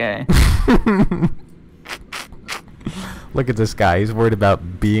really gay. Look at this guy. He's worried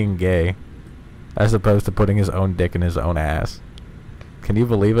about being gay, as opposed to putting his own dick in his own ass. Can you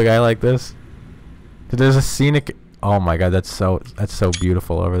believe a guy like this? There's a scenic. Oh my god, that's so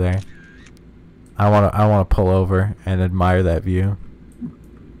beautiful over there. I wanna pull over and admire that view.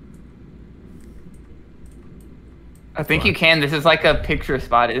 I think you can. This is like a picture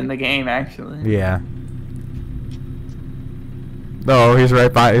spot in the game, actually. Yeah. No, he's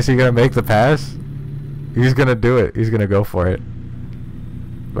right by. Is he gonna make the pass? He's gonna do it. He's gonna go for it.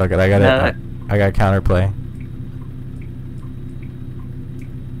 Look, I got it. I got counterplay.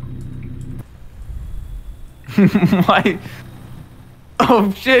 Why?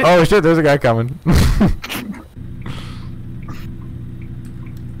 Oh shit! Oh shit! There's a guy coming.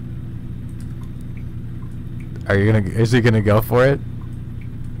 Are you gonna? Is he gonna go for it?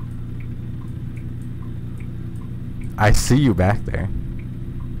 I see you back there.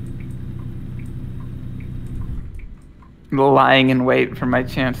 Lying in wait for my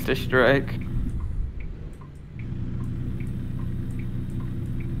chance to strike.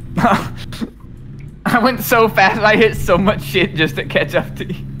 I went so fast. I hit so much shit just to catch up to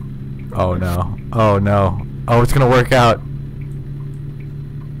you. Oh no! Oh no! Oh, it's gonna work out.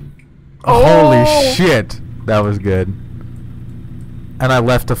 Oh! Holy shit! That was good. And I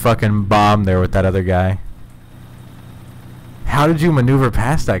left a fucking bomb there with that other guy. How did you maneuver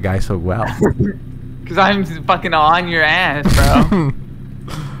past that guy so well? Because I'm fucking on your ass, bro.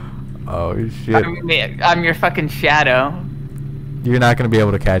 Oh shit. I'm your fucking shadow. You're not gonna be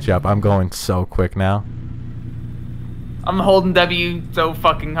able to catch up. I'm going so quick now. I'm holding W so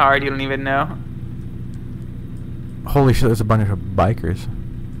fucking hard you don't even know. Holy shit, there's a bunch of bikers.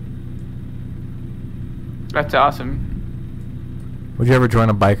 That's awesome. Would you ever join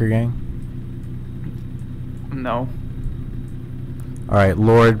a biker gang? No. Alright,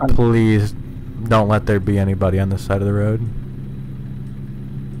 Lord, please don't let there be anybody on this side of the road.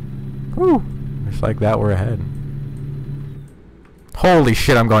 Woo! Just like that, we're ahead. Holy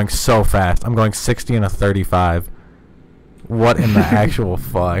shit, I'm going so fast. I'm going 60 and a 35. What in the actual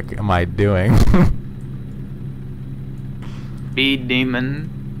fuck am I doing? Speed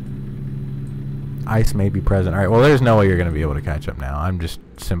demon. Ice may be present. Alright, well there's no way you're going to be able to catch up now. I'm just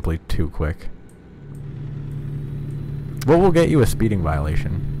simply too quick. What will get you a speeding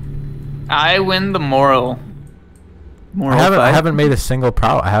violation? I win the moral. I haven't made a single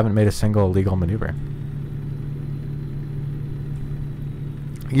I haven't made a single illegal maneuver.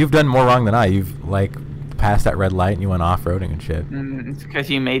 You've done more wrong than I. You've like passed that red light and you went off-roading and shit. It's because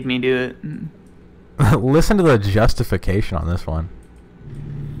you made me do it. Listen to the justification on this one.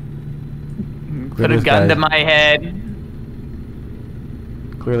 Put a gun to my head.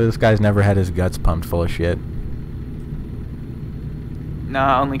 Clearly this guy's never had his guts pumped full of shit. No,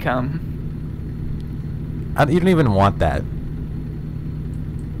 I only come. You don't even want that.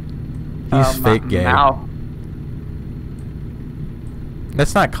 He's fake gay. Mouth.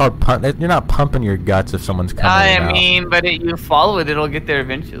 That's not called pump. You're not pumping your guts if someone's coming out. I mean, but you follow it, it'll get there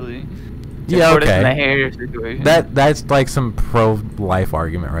eventually. Yeah, Sort of in the okay. hair situation. That's like some pro-life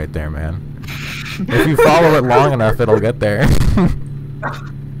argument right there, man. If you follow it long enough, it'll get there.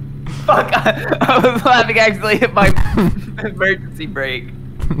 Fuck! I was laughing. Actually, hit my emergency brake.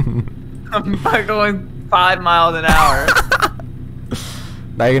 I'm going 5 miles an hour.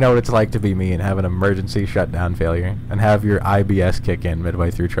 Now you know what it's like to be me and have an emergency shutdown failure and have your IBS kick in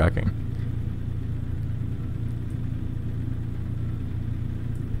midway through trucking.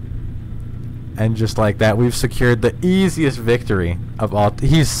 And just like that, we've secured the easiest victory of all.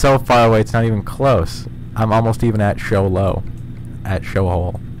 He's so far away, it's not even close. I'm almost even at show low. At show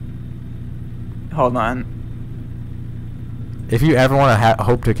hole. Hold on. If you ever want to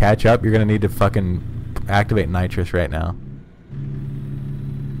hope to catch up, you're going to need to fucking activate nitrous right now.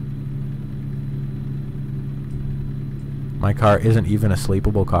 My car isn't even a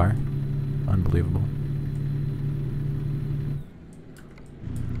sleepable car. Unbelievable.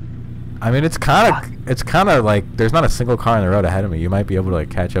 I mean, it's kind of like there's not a single car on the road ahead of me. You might be able to like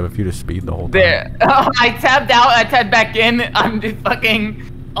catch up if you just speed the whole time. There. I tabbed out. I tabbed back in. I'm just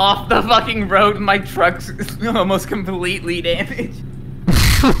fucking off the fucking road. My truck's almost completely damaged.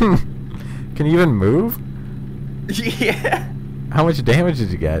 Can you even move? Yeah. How much damage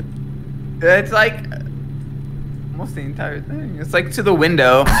did you get? It's like almost the entire thing. It's like to the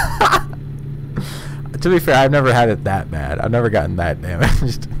window. To be fair, I've never had it that bad. I've never gotten that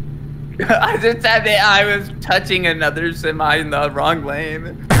damaged. I just had it. I was touching another semi in the wrong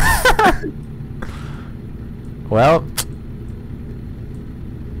lane. Well, I'm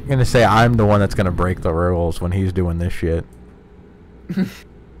gonna say I'm the one that's gonna break the rules when he's doing this shit. I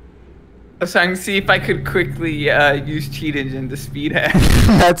was trying to see if I could quickly use cheat engine to speed hack.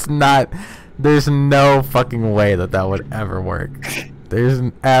 That's not. There's no fucking way that that would ever work. There's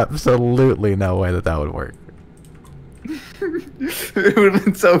absolutely no way that that would work. It would have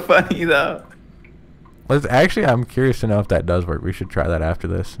been so funny though. Actually, I'm curious to know if that does work. We should try that after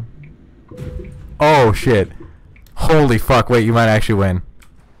this. Oh shit! Holy fuck! Wait, you might actually win.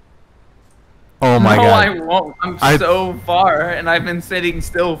 Oh my god! No, I won't. I'm so far, and I've been sitting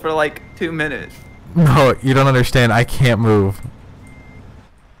still for like 2 minutes. No, you don't understand. I can't move.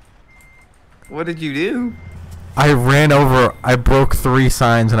 What did you do? I broke 3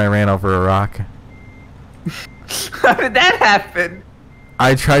 signs and I ran over a rock. How did that happen?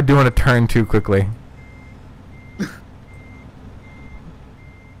 I tried doing a turn too quickly.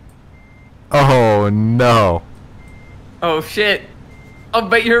 Oh no. Oh shit. Oh,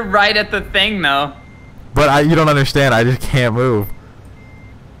 but you're right at the thing though. But you don't understand. I just can't move.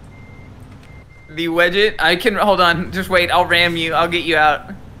 The wedge it? I can, hold on. Just wait. I'll ram you. I'll get you out.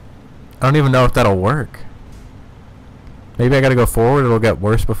 I don't even know if that'll work. Maybe I gotta go forward. It'll get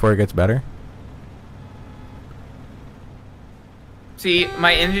worse before it gets better. See,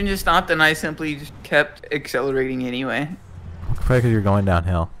 my engine just stopped and I simply just kept accelerating anyway. Probably because you're going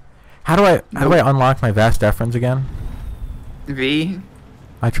downhill. How do I unlock my vast deferens again? V?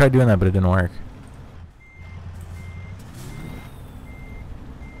 I tried doing that, but it didn't work.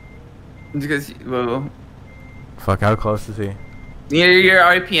 Because, whoa. Fuck, how close is he? Your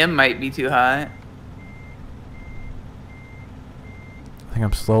RPM might be too high. I think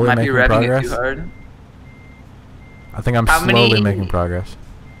I'm slowly Might be making revving progress. it too hard. I think I'm How slowly many- making progress.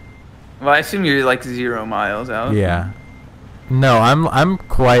 Well, I assume you're like 0 miles out. Yeah. No, I'm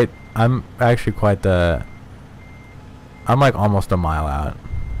actually quite the. I'm like almost a mile out.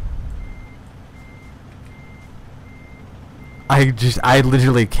 I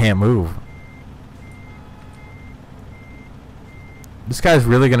literally can't move. This guy's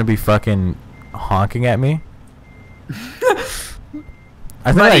really gonna be fucking honking at me.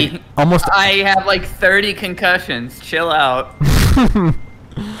 I think Buddy, like almost. I have like 30 concussions. Chill out.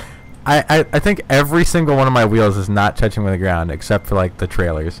 I think every single one of my wheels is not touching the ground except for like the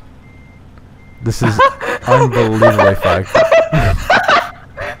trailers. This is unbelievably fucked.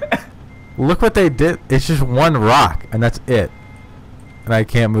 Look what they did. It's just one rock and that's it. And I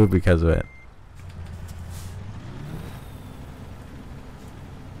can't move because of it.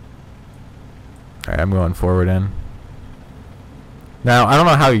 Alright, I'm going forward in. Now, I don't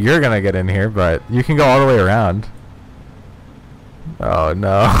know how you're gonna get in here, but you can go all the way around. Oh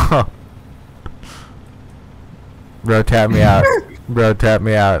no. Bro, tap me out. Bro, tap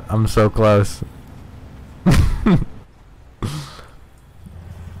me out. I'm so close.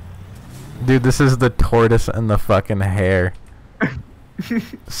 Dude, this is the tortoise and the fucking hare.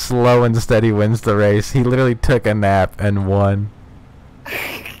 Slow and steady wins the race. He literally took a nap and won.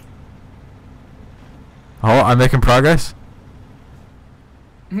 Oh, I'm making progress?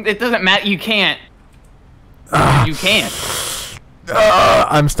 It doesn't matter. You can't. You can't.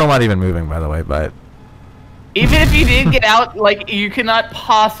 I'm still not even moving, by the way, but Even if you did get out, like, you cannot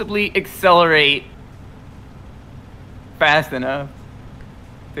possibly accelerate fast enough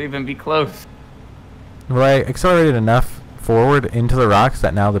to even be close. well, I accelerated enough forward into the rocks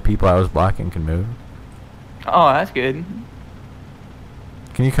that now the people I was blocking can move. Oh, that's good.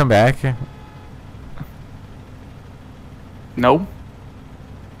 Can you come back? Nope.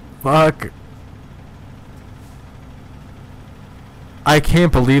 Fuck. I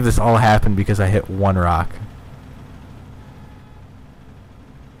can't believe this all happened because I hit one rock.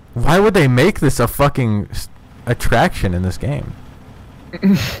 Why would they make this a fucking attraction in this game?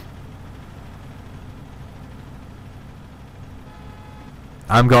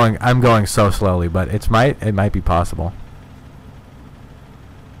 I'm going so slowly, but it might be possible.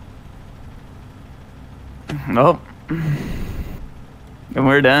 Nope. And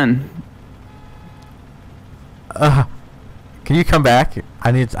we're done. Can you come back?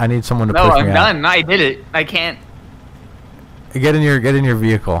 I need someone to No, push me I'm out. done. I did it. I can't. Get in your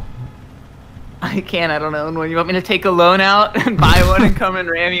vehicle. I can't. I don't know. You want me to take a loan out and buy one and come and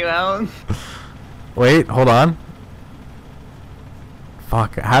ram you out? Wait, hold on.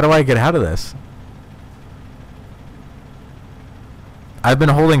 Fuck, how do I get out of this? I've been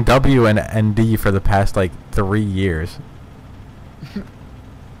holding W and D for the past like 3 years.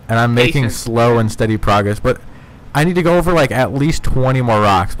 And I'm making Patience. slow and steady progress, but I need to go over like at least 20 more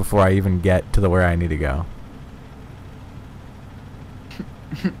rocks before I even get to where I need to go.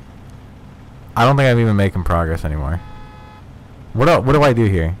 I don't think I'm even making progress anymore. What do I do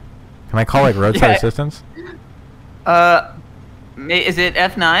here? Can I call like roadside Yeah. assistance? Is it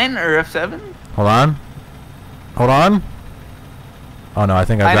F9 or F7? Hold on. Hold on. Oh no, I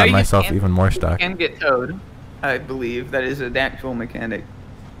think I I've know got you myself can- even more stuck. Can get towed. I believe that is an actual mechanic.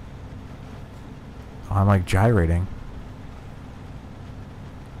 Oh, I'm like gyrating.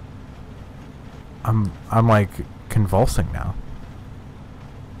 I'm like convulsing now.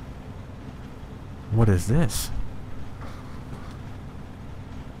 What is this?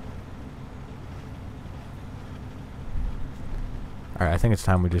 Alright, I think it's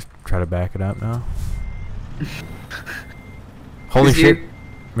time we just try to back it up now. Holy Is shit. your-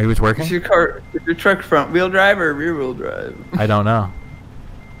 Maybe it's working? Is your truck front wheel drive or rear wheel drive? I don't know.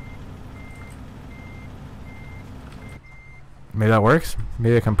 Maybe that works?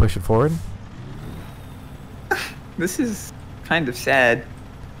 Maybe I can push it forward? This is kind of sad.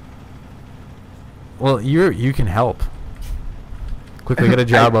 Well, you can help. Quickly get a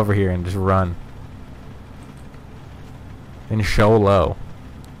job over here and just run. And show low.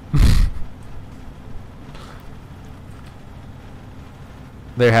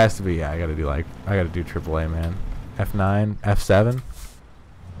 There has to be, yeah, I gotta do AAA, man. F9, F7.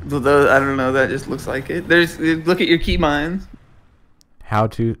 Although I don't know, that just looks like it. Look at your key mines. How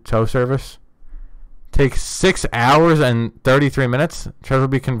to tow service. Takes 6 hours and 33 minutes. Trevor will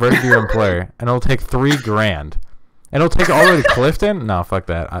be converted to your employer. And it'll take $3,000. And it'll take all the way to Clifton? No, fuck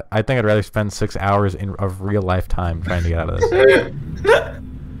that. I think I'd rather spend 6 hours of real life time trying to get out of this.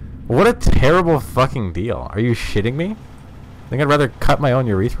 What a terrible fucking deal. Are you shitting me? I think I'd rather cut my own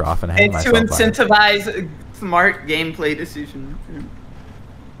urethra off and hang And to myself by it. incentivize smart gameplay decisions.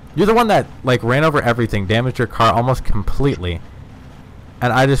 You're the one that like ran over everything, damaged your car almost completely.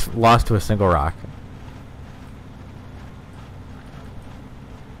 And I just lost to a single rock.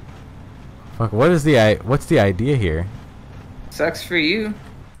 Fuck, what's the idea here? Sucks for you.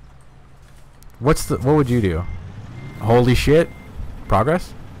 What would you do? Holy shit.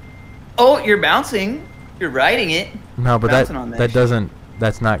 Progress? Oh, you're bouncing. You're riding it. No, but Bouncing on that shit.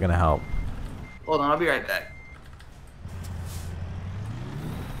 that's not gonna help. Hold on, I'll be right back.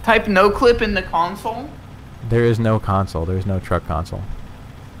 Type no clip in the console. There is no console, there's no truck console.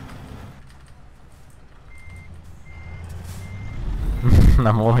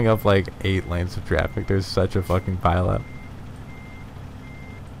 I'm holding up like 8 lanes of traffic. There's such a fucking pileup.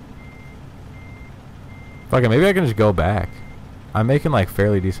 Fuck it, maybe I can just go back. I'm making like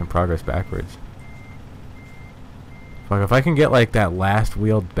fairly decent progress backwards. Fuck, if I can get like that last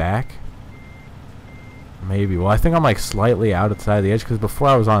wheel back. Maybe. Well, I think I'm like slightly outside the edge because before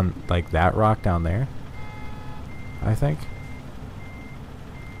I was on like that rock down there. I think.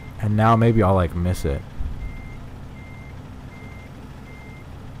 And now maybe I'll like miss it.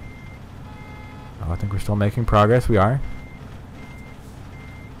 Oh, I think we're still making progress. We are.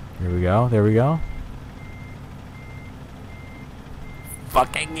 Here we go. There we go.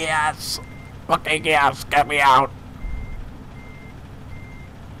 Fucking yes! Fucking yes! Get me out!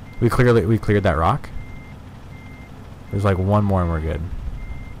 We cleared that rock. There's like one more and we're good.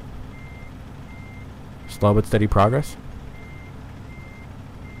 Slow but steady progress.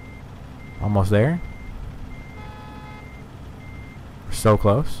 Almost there. We're so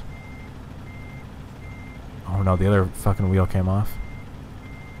close. Oh no, the other fucking wheel came off.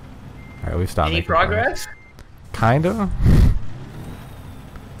 Alright, we stopped Any making progress? Kind of.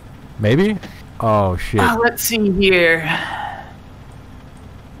 Maybe? Oh shit. Let's see here.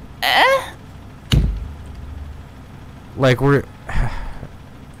 Like we're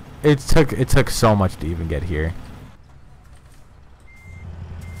it took so much to even get here.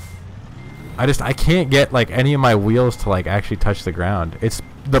 I can't get like any of my wheels to like actually touch the ground. It's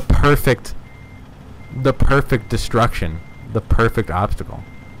the perfect destruction, the perfect obstacle.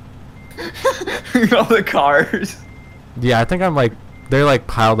 All the cars. Yeah, I think I'm like they're like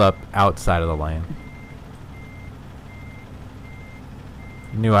piled up outside of the lane.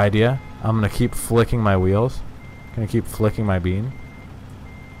 New idea. I'm gonna keep flicking my wheels. Gonna keep flicking my bean.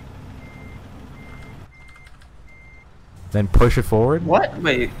 Then push it forward. What?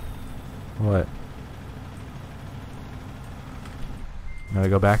 Wait. What? Gotta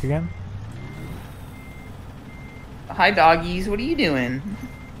go back again? Hi, doggies. What are you doing?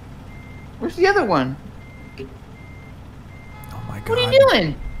 Where's the other one? Oh my god. What are you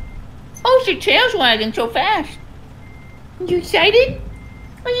doing? Oh, your tail's wagging so fast. You excited?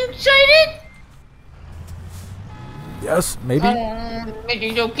 Are you excited? Yes, maybe.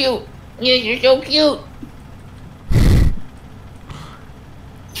 You're so cute. Yes, you're so cute.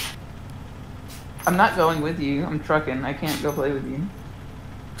 I'm not going with you. I'm trucking. I can't go play with you.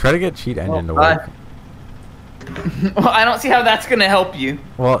 Try to get cheat engine to work. Well, I don't see how that's gonna help you.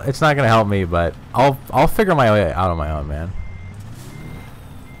 Well, it's not gonna help me, but I'll figure my way out on my own, man.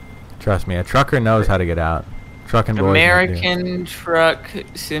 Trust me, a trucker knows how to get out. Trucking boys. American Truck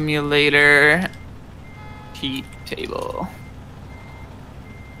Simulator cheat table.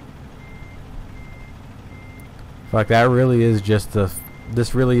 Fuck, that really is just the.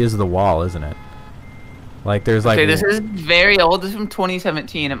 This really is the wall, isn't it? Like there's like. Okay, this is very old. This is from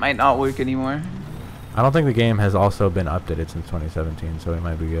 2017. It might not work anymore. I don't think the game has also been updated since 2017, so it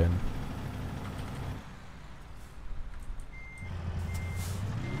might be good.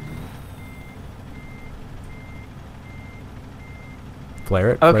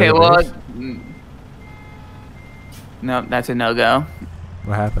 Flare it. Okay, flare the well. brakes? No, that's a no-go.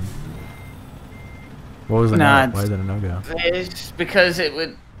 What happened? What was the Nah, no? Why is it a no-go? It's because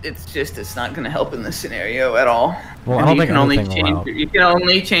it's not going to help in this scenario at all. Well, I And don't you think can only anything will help. you can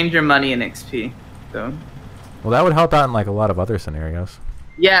only change your money in XP. So. Well, that would help out in like a lot of other scenarios.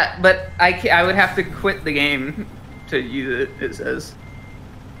 Yeah, but I would have to quit the game to use it. It says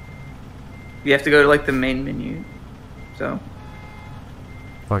you have to go to like the main menu. So.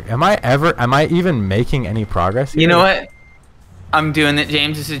 Fuck, am I even making any progress here? You know what? I'm doing it,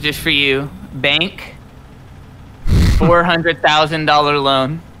 James. This is just for you. Bank. $400,000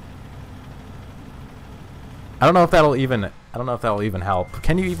 loan. I don't know if that'll even help.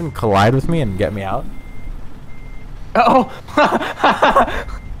 Can you even collide with me and get me out? Oh.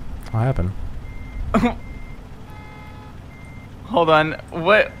 What happened? Hold on.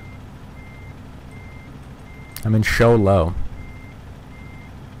 What? I'm in show low.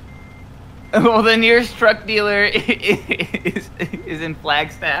 Well, the nearest truck dealer is in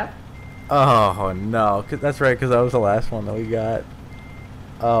Flagstaff. Oh no, that's right, because that was the last one that we got.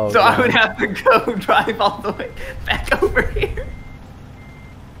 Oh. So God. I would have to go drive all the way back over here.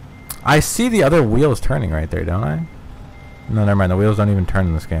 I see the other wheels turning right there, don't I? No, never mind. The wheels don't even turn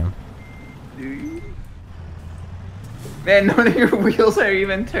in this game. Man, none of your wheels are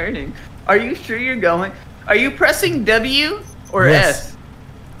even turning. Are you sure you're going? Are you pressing W or Yes. S?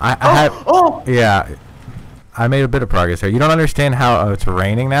 I have. Oh! Yeah, I made a bit of progress here. You don't understand how it's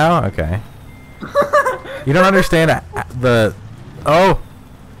raining now? Okay. You don't understand the. Oh,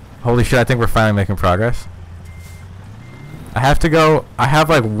 holy shit! I think we're finally making progress. I have to go. I have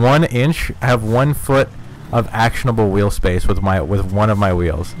like 1 inch. I have 1 foot of actionable wheel space with one of my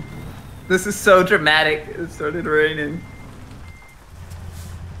wheels. This is so dramatic. It started raining.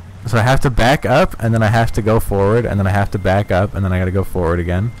 So I have to back up, and then I have to go forward, and then I have to back up, and then I gotta go forward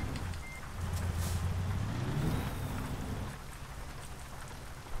again.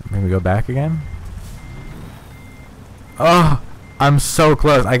 Maybe go back again. Oh, I'm so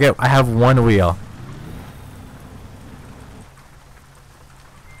close. I have 1 wheel.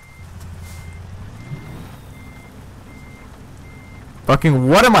 Fucking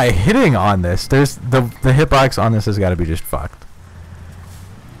what am I hitting on this? There's the hitbox on this has got to be just fucked.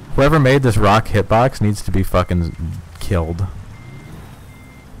 Whoever made this rock hitbox needs to be fucking killed.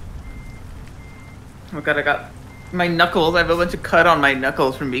 Oh god, I got my knuckles. I have a bunch of cut on my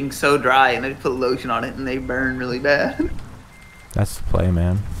knuckles from being so dry, and I put lotion on it, and they burn really bad. That's the play,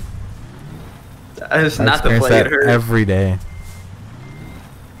 man. It's I not the experience play. It that hurts. every day.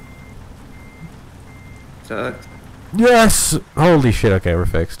 Sucks. Yes! Holy shit, okay, we're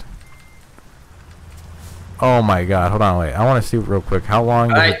fixed. Oh my god, hold on, wait. I want to see real quick. How long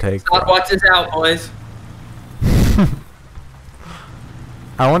does Alright, it take? stopwatch is out, boys.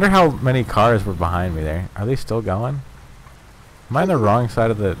 I wonder how many cars were behind me there. Are they still going? Am I on the wrong side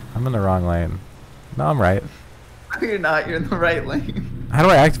of the... I'm in the wrong lane. No, I'm right. You're not. You're in the right lane. How do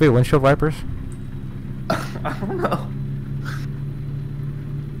I activate windshield wipers? I don't know.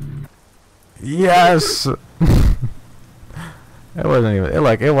 Yes! It wasn't even...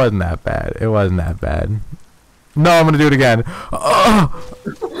 It wasn't that bad. It wasn't that bad. No, I'm gonna do it again. Oh!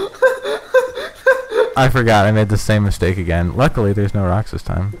 I forgot. I made the same mistake again. Luckily, there's no rocks this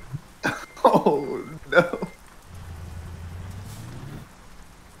time. Oh no.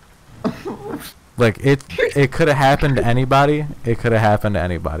 Like, it could have happened to anybody. It could have happened to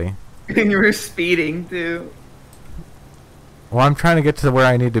anybody. And you were speeding too. Well, I'm trying to get to where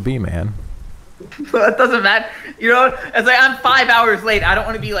I need to be, man. That doesn't matter. You know, it's like I'm 5 hours late. I don't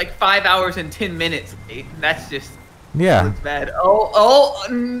want to be like 5 hours and 10 minutes late. That's just Yeah. that's bad. Oh,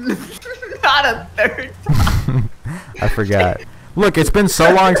 not a third time. I forgot. Look, it's been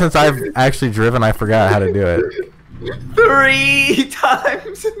so long since I've actually driven, I forgot how to do it. 3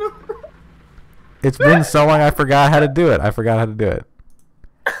 times in a row. It's been so long I forgot how to do it. I forgot how to do it.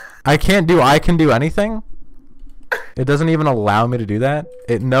 I can do anything. It doesn't even allow me to do that.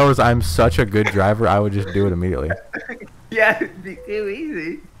 It knows I'm such a good driver, I would just do it immediately. Yeah, it'd be too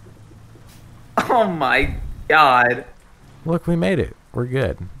easy. Oh my god. Look, we made it. We're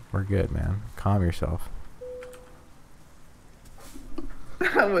good. We're good, man. Calm yourself.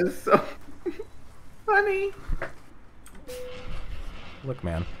 That was so funny. Look,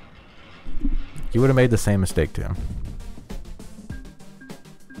 man. You would have made the same mistake too.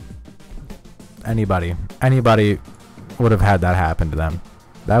 Anybody would have had that happen to them.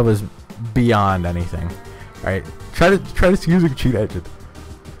 That was beyond anything. All right, try this using cheat engine.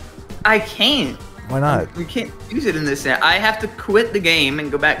 I can't. Why not? We can't use it in this. I have to quit the game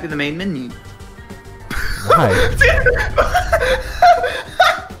and go back to the main menu. Why?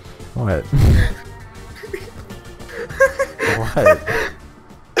 What? What?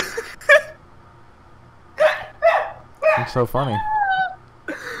 It's so funny.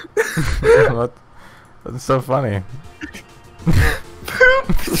 That's so funny.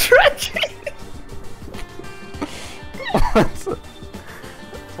 Poop stretching.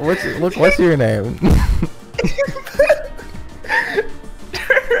 What's your name?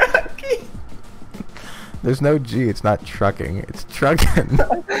 Trucking. There's no G. It's not trucking. It's trucking.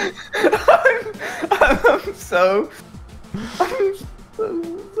 I'm so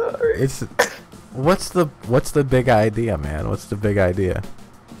sorry. It's what's the big idea, man? What's the big idea?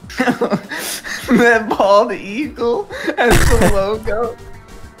 That bald eagle as the logo.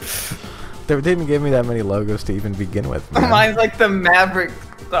 They didn't give me that many logos to even begin with. Man. Mine's like the Maverick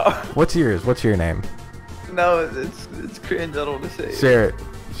star. What's yours? What's your name? No, it's cringe. I don't want to say. Share it.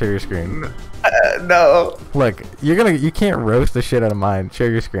 Share your screen. No. Look, you can't roast the shit out of mine.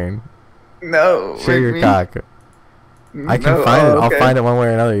 Share your screen. No. Share your cock. I can No, find it. okay. I'll find it one way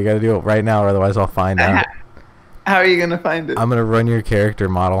or another. You gotta do it right now, or otherwise I'll find out. How are you gonna find it? I'm gonna run your character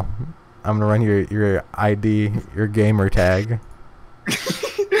model. I'm gonna run your ID, your gamer tag.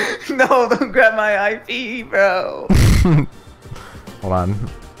 No, don't grab my IP, bro. Hold on.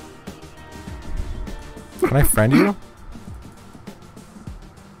 Can I friend you?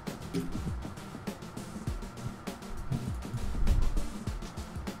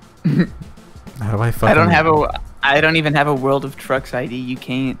 How do I fucking... I don't even have a World of Trucks ID. You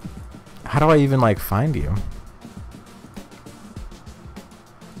can't. How do I even like find you?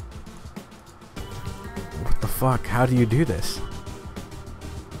 What the fuck? How do you do this?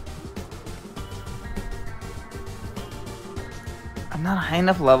 I'm not a high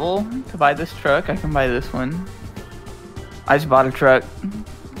enough level to buy this truck. I can buy this one. I just bought a truck.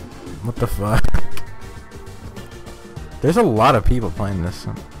 What the fuck? There's a lot of people playing this.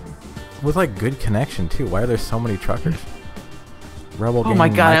 With like good connection too. Why are there so many truckers? Rebel Oh my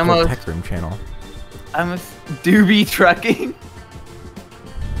Gaming God, I Micro almost- Tech Room channel. I'm a doobie trucking.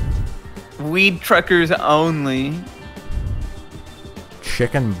 Weed truckers only.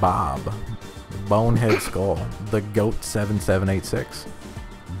 Chicken Bob. Bonehead Skull. The Goat 7786.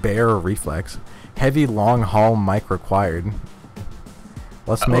 Bear Reflex. Heavy long haul mic required.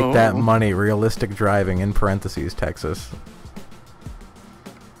 Let's make that Oh. money. Realistic driving in parentheses Texas.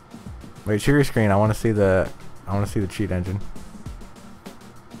 Wait, share your screen. I want to see the cheat engine.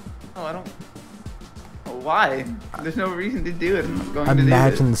 Oh, I don't. Why? There's no reason to do it. I'm not going to do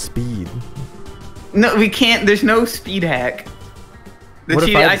Imagine the speed. No, we can't. There's no speed hack. The What if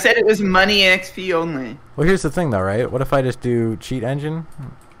cheat. I- I said it was money and XP only. Well, here's the thing, though, right? What if I just do cheat engine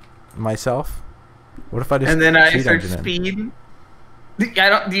myself? What if I just And then I cheat search engine it? speed. I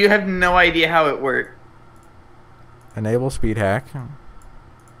don't. Do you have no idea how it works? Enable speed hack.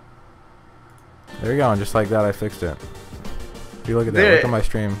 There you go, and just like that, I fixed it. If you look at that, Did look it? at my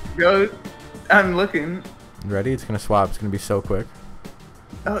stream. Go. I'm looking. Ready? It's gonna swap. It's gonna be so quick.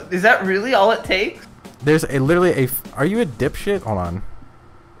 Oh, is that really all it takes? There's literally a. Are you a dipshit? Hold on.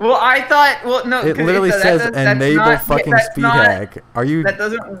 Well, I thought. Well, no. It 'cause literally that says does- that's enable not- fucking that's speed not- hack. Are you? That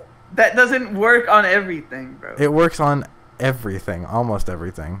doesn't. That doesn't work on everything, bro. It works on everything, almost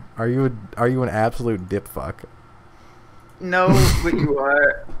everything. Are you an absolute dip fuck? No, but you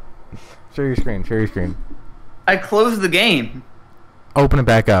are. Share your screen. Share your screen. I closed the game. Open it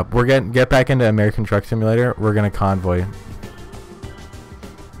back up. We're get back into American Truck Simulator. We're gonna convoy.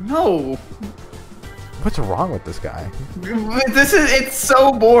 No. What's wrong with this guy? It's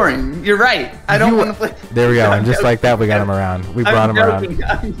so boring. You're right. I don't You- want to play. There we go. I'm And just joking. like that, we got him around. We brought I'm him around. joking.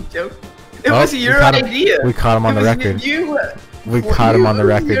 I'm joking. It Oh, was we your caught him- idea. we caught him on It the was record. You. We caught him on the it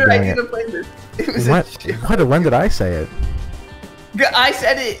was record your doing idea it. to play this. It was What? a joke. What? When did I say it? I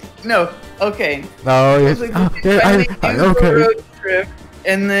said it. No. Okay. Oh, It yeah. was like, Oh, we yeah, finally used the okay. road trip,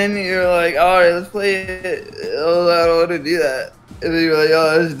 and then you're like, all right, let's play it. Oh, I don't want to do that. And then you're like,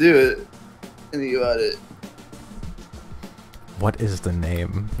 oh, let's do it. And then you got it. What is the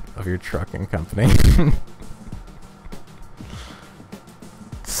name of your trucking company?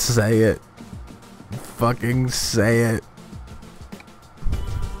 Say it. Fucking say it.